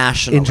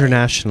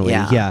internationally,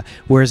 yeah.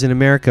 Whereas in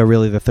America,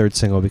 really the third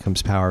single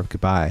becomes Power of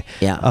Goodbye.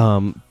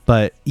 Yeah.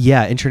 But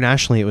yeah,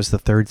 internationally it was the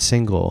third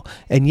single,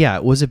 and yeah,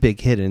 it was a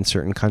big hit in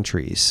certain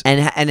countries.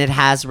 And it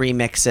has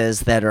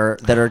remixes that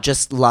are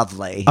just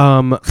lovely.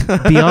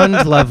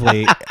 Beyond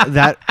lovely,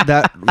 that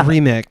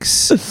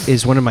remix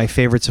is one of my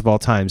favorites of all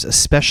times,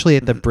 especially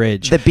at the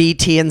bridge. The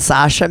BT and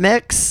Sasha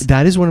mix.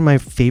 That is one of my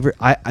favorite.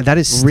 That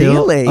is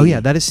still, really. Oh yeah,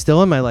 that is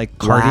still in my like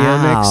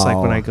cardio mix, like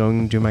when I go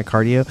and do my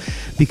cardio,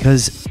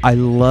 because I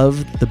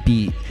love the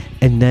beat.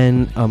 And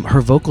then her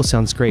vocal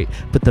sounds great,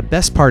 but the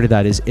best part of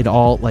that is it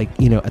all, like,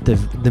 you know, at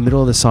the middle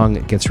of the song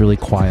it gets really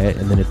quiet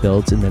and then it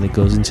builds and then it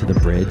goes into the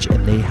bridge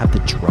and they have the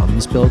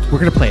drums built. We're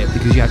gonna play it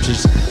because you have to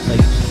just like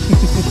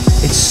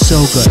it's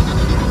so good.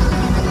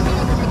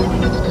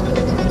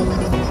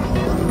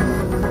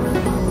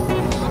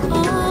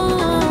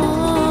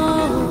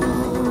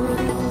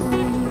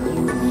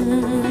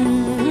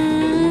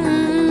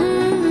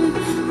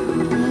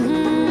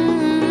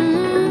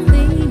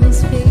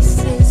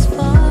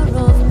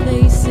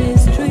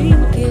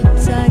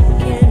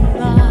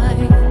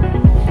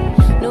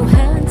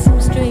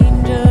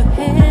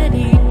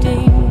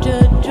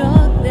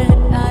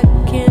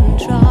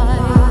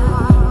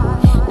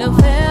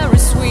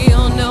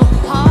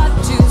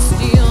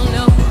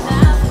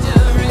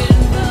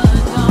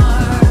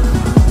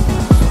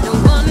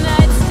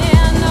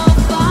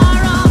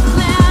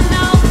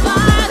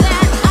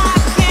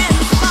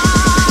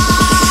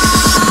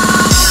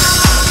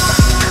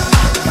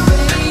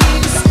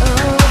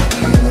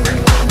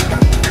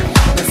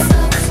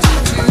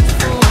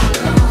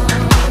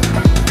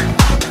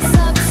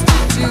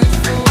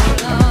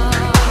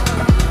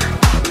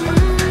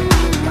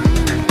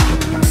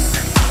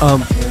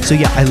 So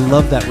yeah, I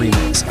love that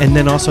remix. And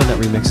then also in that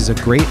remix is a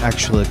great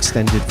actual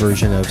extended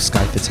version of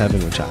Sky Fits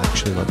Heaven, which I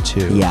actually love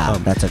too. Yeah,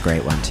 that's a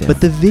great one too.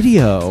 But the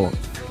video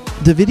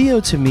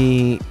to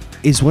me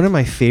is one of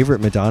my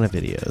favorite Madonna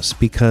videos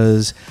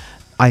because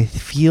I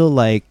feel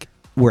like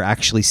we're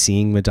actually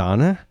seeing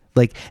Madonna.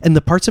 Like, and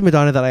the parts of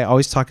Madonna that I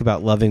always talk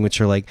about loving, which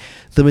are like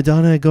the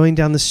Madonna going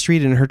down the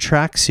street in her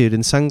tracksuit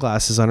and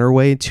sunglasses on her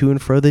way to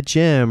and fro the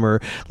gym,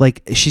 or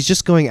like she's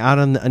just going out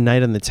on a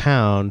night on the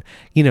town,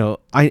 you know,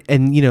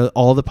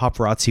 all the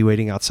paparazzi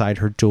waiting outside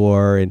her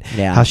door and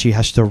how she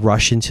has to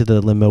rush into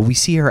the limo. We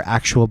see her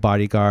actual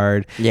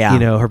bodyguard, you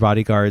know, her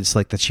bodyguards,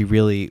 like that she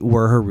really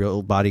were her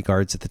real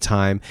bodyguards at the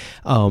time.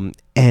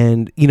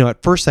 And, you know,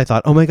 at first I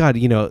thought, oh my God,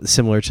 you know,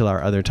 similar to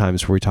our other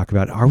times where we talk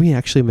about, are we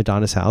actually in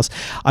Madonna's house?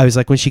 I was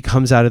like, when she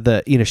comes out of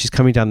the, you know, she's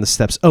coming down the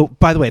steps. Oh,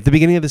 by the way, at the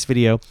beginning of this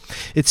video,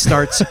 it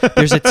starts,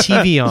 there's a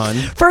TV on.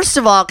 First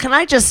of all, can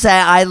I just say,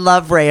 I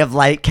love Ray of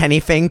Light, Kenny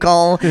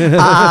Finkel.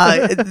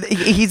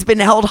 He's been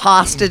held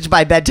hostage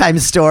by bedtime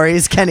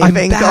stories, Kenny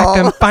Finkel.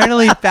 I'm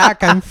finally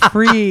back. I'm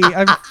free.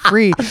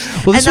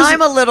 Well, and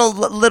I'm a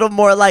little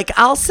more like,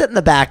 I'll sit in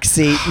the back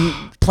seat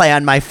and play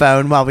on my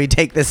phone while we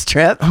take this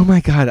trip. Oh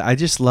my God, I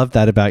just love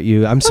that about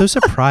you. I'm so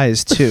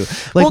surprised too.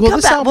 Like, we'll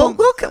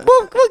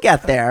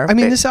get there. I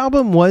mean, this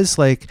album was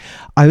like,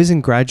 I was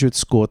in graduate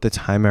school at the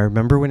time. I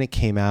remember when it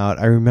came out.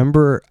 I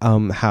remember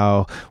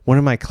how one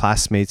of my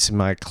classmates in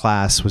my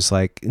class was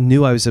like,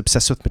 knew I was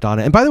obsessed with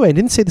Madonna. And by the way, I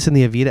didn't say this in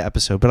the Evita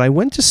episode, but I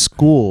went to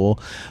school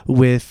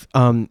with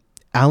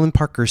Alan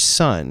Parker's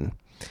son.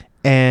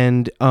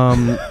 And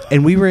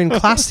we were in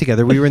class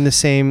together. We were in the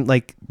same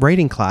like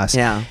writing class.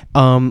 Yeah.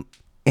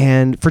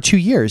 And for 2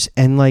 years,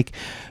 and like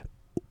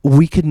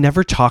we could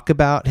never talk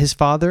about his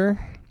father.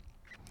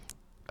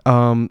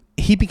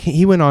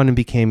 He went on and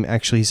became,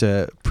 actually he's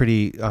a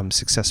pretty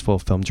successful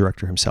film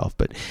director himself,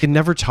 but he could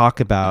never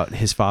talk about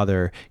his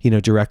father, you know,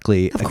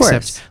 directly. Of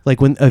course. Like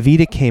when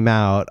Evita came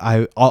out,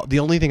 the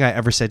only thing I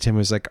ever said to him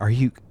was like, are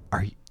you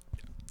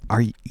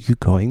you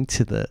going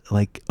to the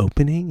like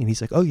opening? And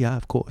he's like, oh yeah,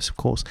 of course.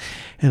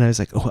 And I was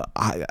like, oh,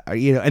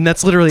 you know, and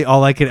that's literally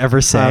all I could ever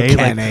say.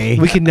 Kenny.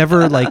 Like, we could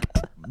never like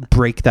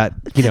break that,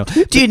 you know.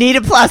 Do you need a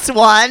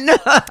 +1?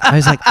 I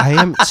was like, I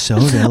am so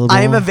available.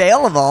 I am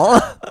available.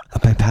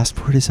 My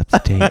passport is up to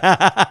date.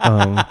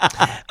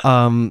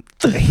 I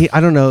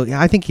don't know.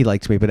 I think he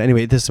liked me, but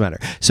anyway, it doesn't matter.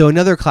 So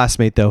another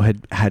classmate though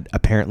had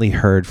apparently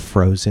heard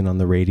Frozen on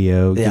the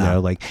radio, you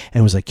know, like,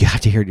 and was like, you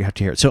have to hear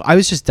it. So I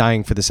was just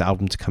dying for this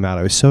album to come out.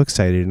 I was so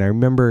excited, and I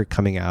remember it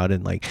coming out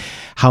and like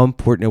how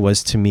important it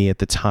was to me at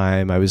the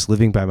time. I was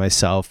living by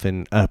myself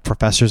in a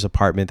professor's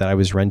apartment that I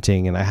was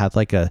renting, and I had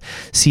like a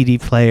CD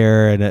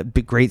player and a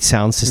big, great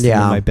sound system in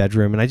my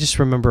bedroom, and I just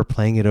remember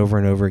playing it over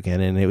and over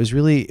again, and it was a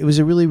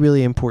really,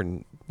 really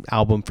important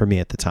album for me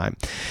at the time.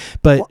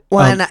 But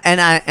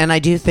and I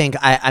do think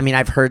I mean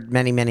I've heard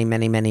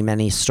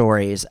many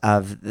stories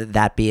of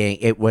that being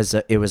it was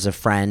a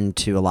friend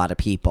to a lot of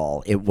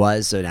people. It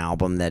was an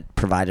album that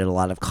provided a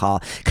lot of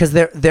call because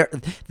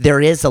there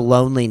is a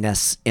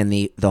loneliness in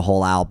the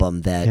whole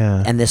album that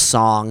and this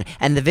song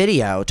and the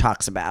video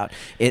talks about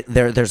it.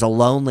 There's a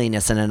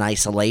loneliness and an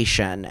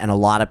isolation, and a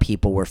lot of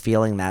people were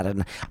feeling that.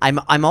 And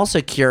I'm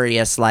also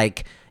curious,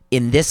 like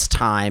in this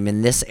time,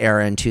 in this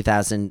era, in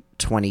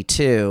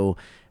 2022,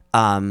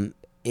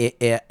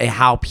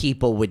 how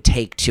people would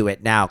take to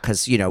it now,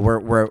 because we're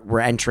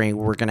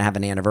going to have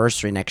an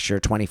anniversary next year,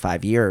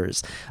 25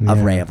 years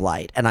of Ray of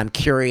Light, and I'm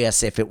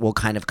curious if it will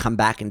kind of come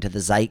back into the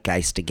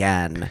zeitgeist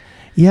again.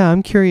 Yeah,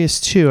 I'm curious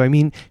too. I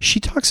mean,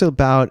 she talks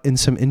about in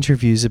some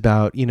interviews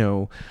about,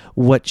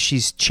 what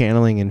she's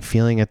channeling and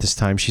feeling at this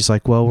time. She's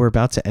like, well, we're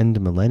about to end a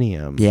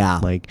millennium. Yeah.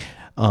 Like,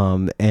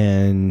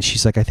 and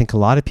she's like, I think a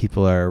lot of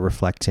people are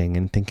reflecting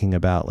and thinking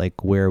about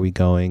like, where are we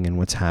going and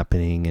what's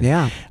happening?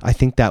 And I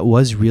think that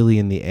was really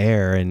in the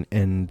air,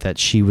 and that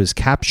she was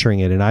capturing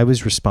it. And I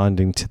was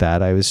responding to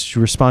that. I was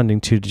responding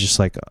to just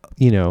like,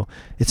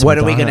 it's what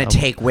are we going to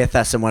take with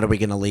us and what are we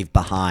going to leave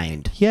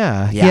behind?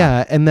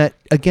 Yeah. And that,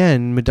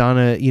 again,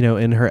 Madonna,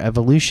 in her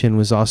evolution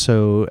was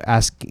also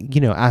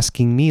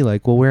asking me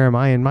like, well, where am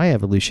I in my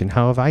evolution?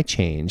 How have I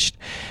changed?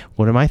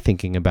 What am I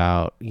thinking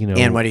about?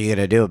 And what are you going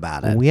to do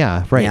about it?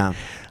 Yeah, right. Yeah.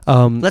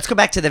 Let's go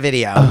back to the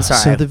video. I'm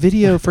sorry. So the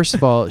video, first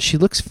of all, she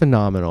looks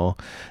phenomenal.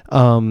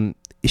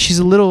 She's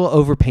a little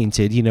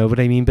overpainted, what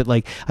I mean? But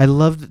like, I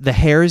love the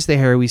hair is the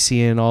hair we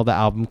see in all the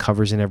album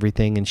covers and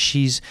everything. And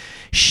she's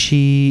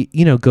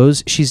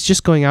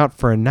just going out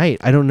for a night.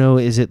 I don't know.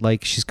 Is it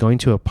like she's going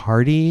to a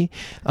party?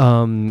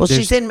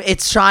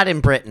 It's shot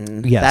in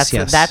Britain. Yes,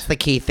 that's the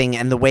key thing.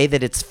 And the way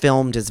that it's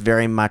filmed is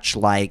very much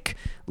like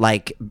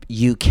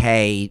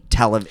UK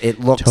it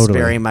looks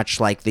very much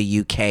like the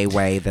UK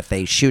way that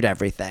they shoot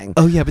everything.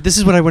 Oh yeah, but this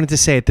is what I wanted to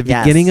say at the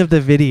beginning of the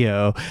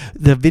video.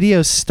 The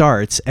video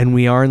starts and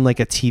we are in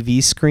like a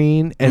TV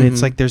screen, and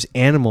it's like there's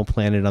Animal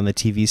Planet on the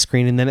TV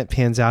screen, and then it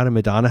pans out and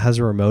Madonna has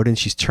a remote and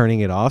she's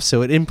turning it off.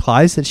 So it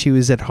implies that she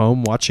was at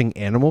home watching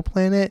Animal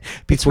Planet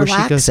before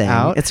she goes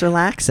out. It's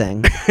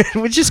relaxing.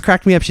 Which just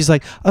cracked me up. She's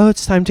like, "Oh,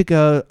 it's time to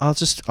go. I'll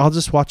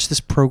just watch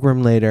this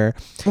program later."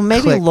 Well,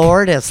 maybe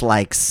Lourdes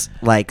likes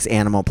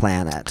Animal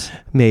Planet.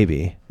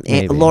 Maybe.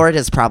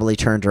 Lourdes probably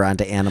turned her on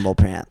to Animal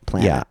Planet.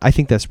 Yeah, I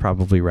think that's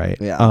probably right.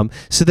 Yeah.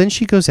 So then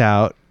she goes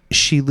out.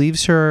 She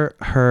leaves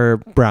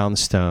her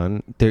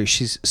brownstone. There,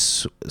 she's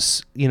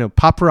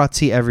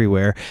paparazzi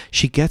everywhere.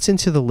 She gets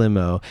into the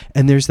limo,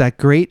 and there's that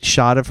great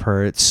shot of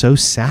her. It's so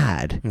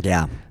sad.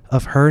 Yeah.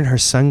 Of her and her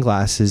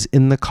sunglasses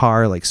in the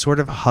car, like sort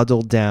of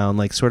huddled down,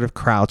 like sort of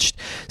crouched,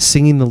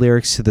 singing the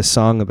lyrics to the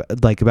song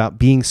about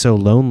being so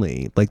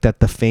lonely, like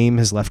that the fame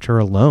has left her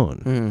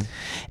alone.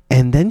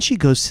 And then she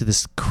goes to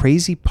this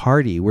crazy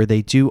party where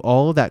they do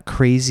all of that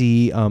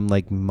crazy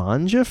like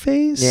manja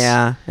face.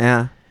 Yeah.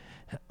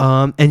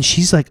 And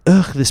she's like,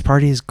 ugh, this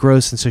party is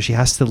gross. And so she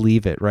has to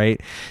leave it,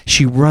 right?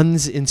 She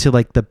runs into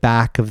like the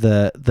back of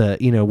the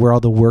where all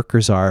the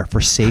workers are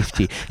for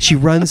safety. She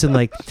runs and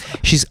like,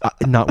 she's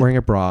not wearing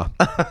a bra,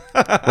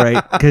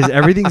 right? Because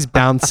everything's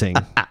bouncing.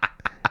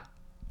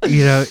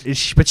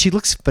 But she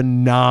looks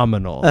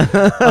phenomenal.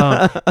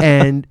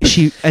 And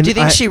do you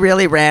think she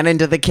really ran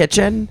into the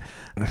kitchen?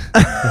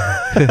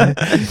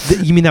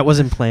 You mean that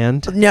wasn't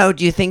planned? No.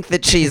 Do you think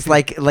that she's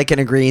like in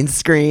a green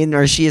screen,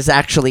 or she is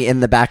actually in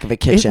the back of a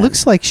kitchen? It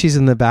looks like she's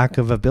in the back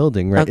of a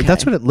building, right? Okay.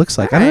 That's what it looks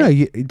like. All I don't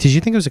know. Did you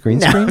think it was a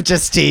green screen? No,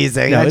 just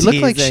teasing. No, it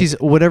looked like she's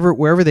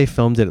wherever they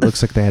filmed it. It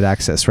looks like they had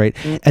access, right?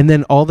 And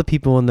then all the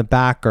people in the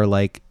back are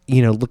like,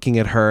 looking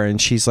at her,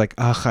 and she's like,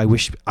 ugh, I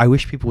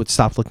wish people would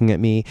stop looking at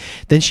me.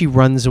 Then she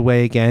runs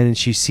away again, and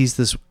she sees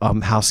this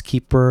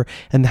housekeeper,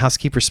 and the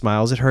housekeeper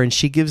smiles at her, and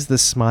she gives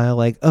this smile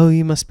like, oh,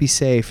 you must be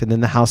safe. And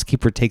then the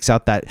housekeeper takes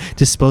out that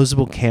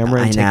disposable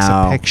camera and takes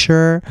a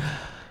picture.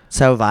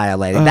 So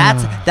violating.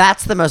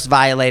 That's the most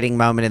violating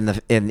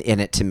moment in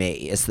it to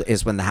me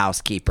is when the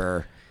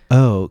housekeeper.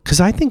 Oh, because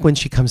I think when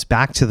she comes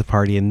back to the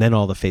party and then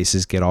all the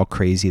faces get all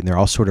crazy and they're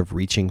all sort of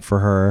reaching for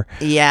her.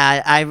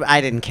 Yeah, I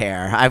didn't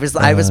care. I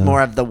was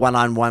more of the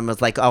one-on-one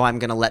was like, oh, I'm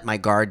going to let my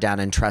guard down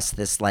and trust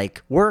this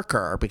like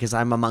worker because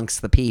I'm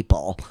amongst the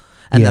people.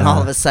 And then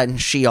all of a sudden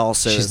she's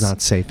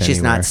not safe anywhere.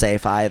 She's not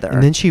safe either.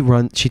 And then she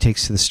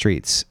takes to the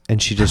streets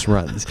and she just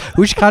runs,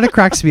 which kind of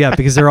cracks me up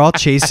because they're all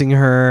chasing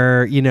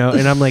her,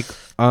 and I'm like,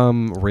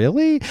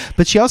 really?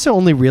 But she also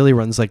only really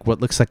runs like what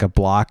looks like a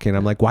block, and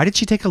I'm like, why did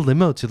she take a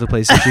limo to the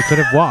place that she could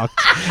have walked?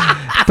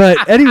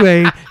 But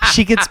anyway,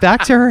 she gets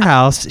back to her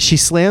house, she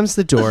slams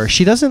the door,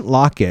 she doesn't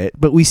lock it,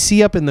 but we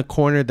see up in the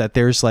corner that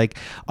there's like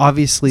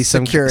obviously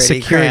some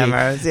security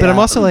cameras. But I'm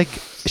also like,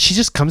 she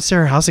just comes to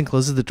her house and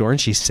closes the door and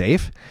she's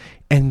safe.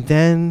 And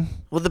then...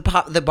 Well,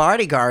 the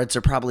bodyguards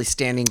are probably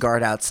standing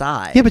guard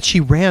outside. Yeah, but she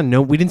ran.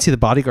 No, we didn't see the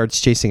bodyguards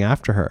chasing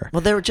after her.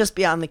 Well, they were just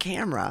beyond the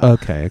camera.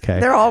 Okay.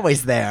 They're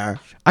always there.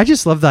 I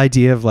just love the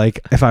idea of like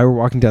if I were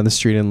walking down the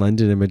street in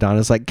London and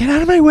Madonna's like, get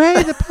out of my way.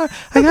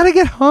 I got to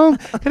get home.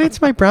 Got to get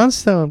to my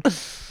brownstone.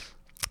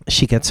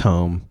 She gets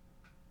home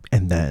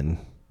and then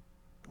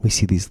we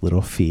see these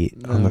little feet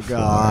on the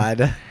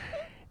floor.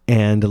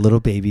 And a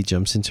little baby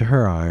jumps into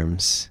her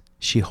arms.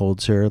 She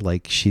holds her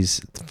like she's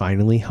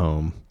finally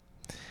home.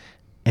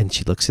 And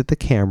she looks at the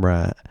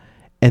camera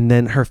and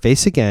then her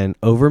face again,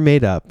 over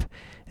made up.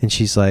 And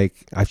she's like,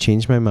 I've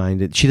changed my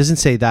mind. She doesn't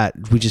say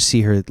that. We just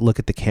see her look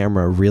at the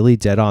camera really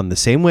dead on. The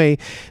same way,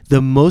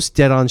 the most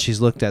dead on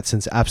she's looked at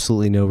since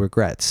Absolutely No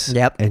Regrets.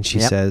 Yep. And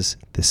she says,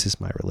 this is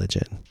my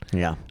religion.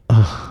 Yeah.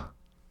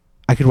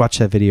 I could watch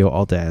that video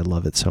all day. I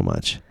love it so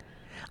much.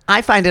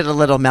 I find it a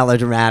little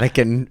melodramatic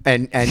and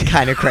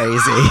kind of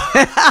crazy.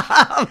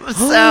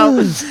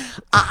 So,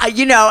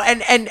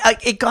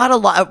 it got a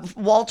lot.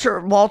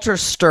 Walter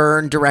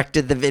Stern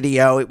directed the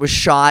video. It was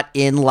shot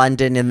in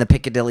London, in the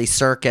Piccadilly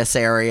Circus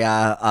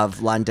area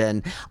of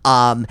London.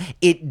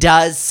 It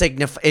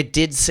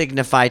did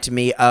signify to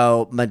me,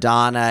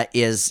 Madonna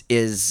is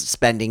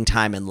spending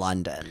time in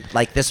London.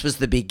 Like this was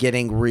the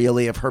beginning,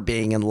 really, of her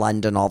being in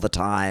London all the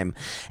time.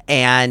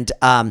 And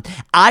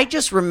I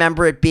just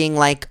remember it being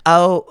like,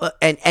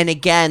 and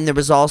again,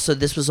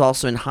 this was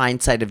also in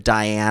hindsight of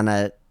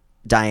Diana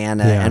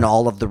and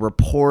all of the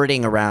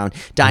reporting around.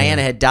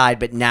 Diana had died,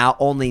 but now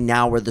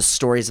were the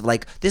stories of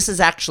like, this is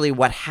actually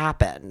what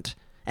happened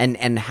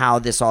and how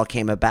this all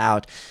came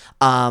about.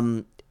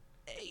 The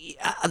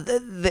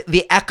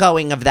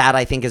echoing of that,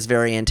 I think, is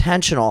very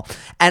intentional.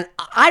 And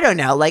I don't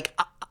know, like,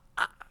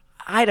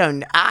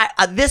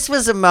 this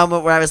was a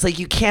moment where I was like,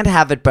 you can't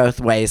have it both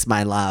ways,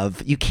 my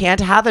love. You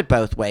can't have it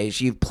both ways.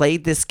 You've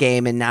played this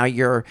game and now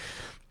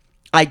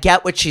I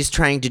get what she's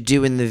trying to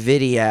do in the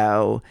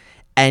video,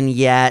 and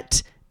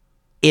yet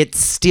it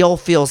still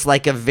feels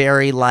like a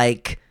very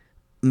like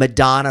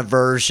Madonna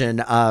version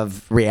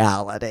of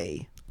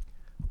reality.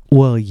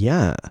 Well,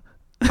 yeah.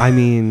 I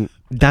mean,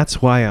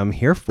 that's why I'm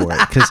here for it.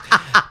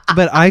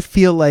 But I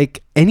feel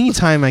like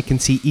anytime I can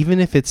see, even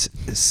if it's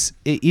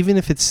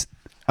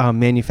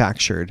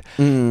manufactured,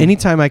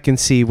 anytime I can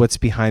see what's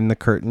behind the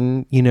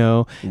curtain,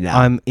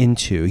 I'm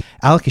into.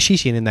 Alec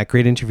Ashishian, in that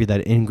great interview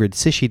that Ingrid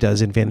Sishi does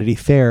in Vanity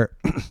Fair,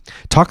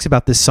 talks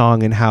about this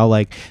song and how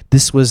like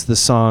this was the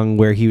song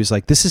where he was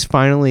like, this is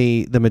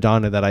finally the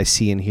Madonna that I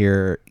see and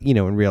hear,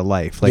 in real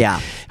life.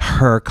 Like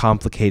her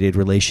complicated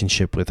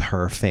relationship with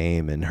her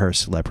fame and her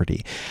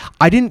celebrity.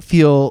 I didn't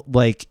feel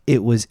like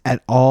it was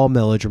at all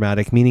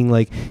melodramatic, meaning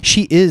like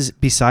she is,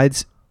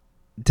 besides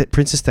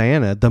Princess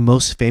Diana, the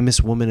most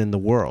famous woman in the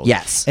world.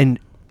 Yes. And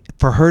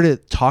for her to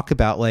talk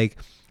about like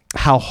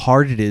how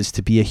hard it is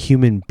to be a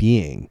human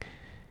being.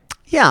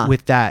 Yeah.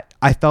 With that,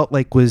 I felt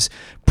like was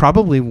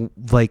probably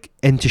like,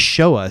 and to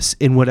show us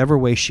in whatever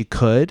way she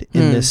could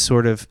in this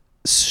sort of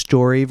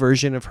story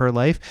version of her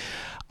life,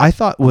 I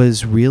thought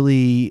was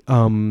really,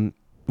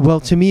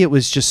 well, to me, it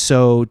was just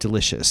so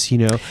delicious,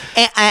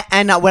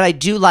 And what I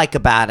do like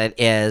about it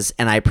is,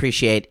 and I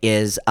appreciate,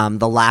 is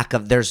the lack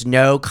of, there's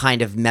no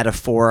kind of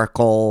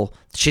metaphorical,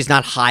 she's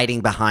not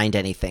hiding behind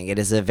anything. It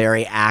is a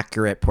very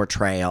accurate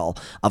portrayal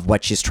of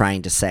what she's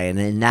trying to say. And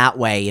in that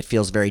way, it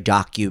feels very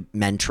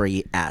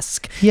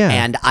documentary-esque. Yeah.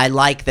 And I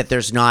like that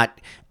there's not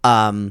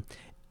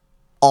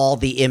all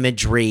the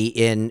imagery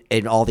in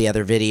all the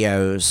other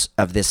videos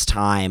of this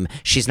time.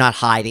 She's not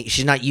hiding.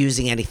 She's not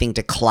using anything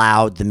to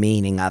cloud the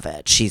meaning of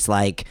it. She's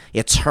like,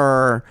 it's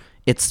her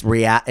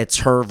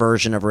her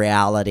version of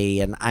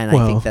reality, and I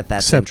think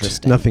that's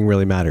interesting. Nothing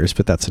really matters,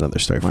 but that's another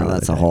story for another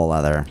that's day. a whole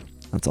other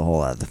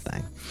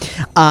thing.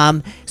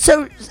 I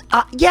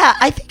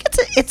think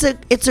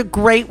it's a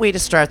great way to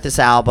start this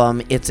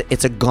album.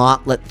 It's a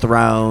gauntlet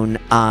thrown,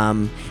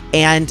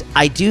 and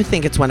I do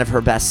think it's one of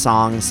her best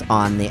songs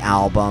on the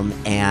album,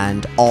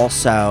 and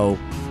also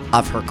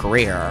of her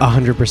career.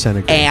 100%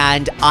 agree.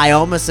 And I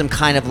almost am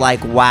kind of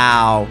like,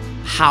 wow,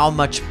 how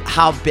much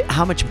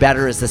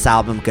better is this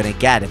album gonna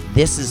get if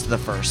this is the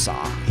first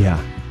song?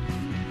 Yeah.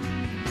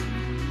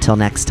 Till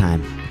next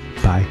time.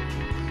 Bye.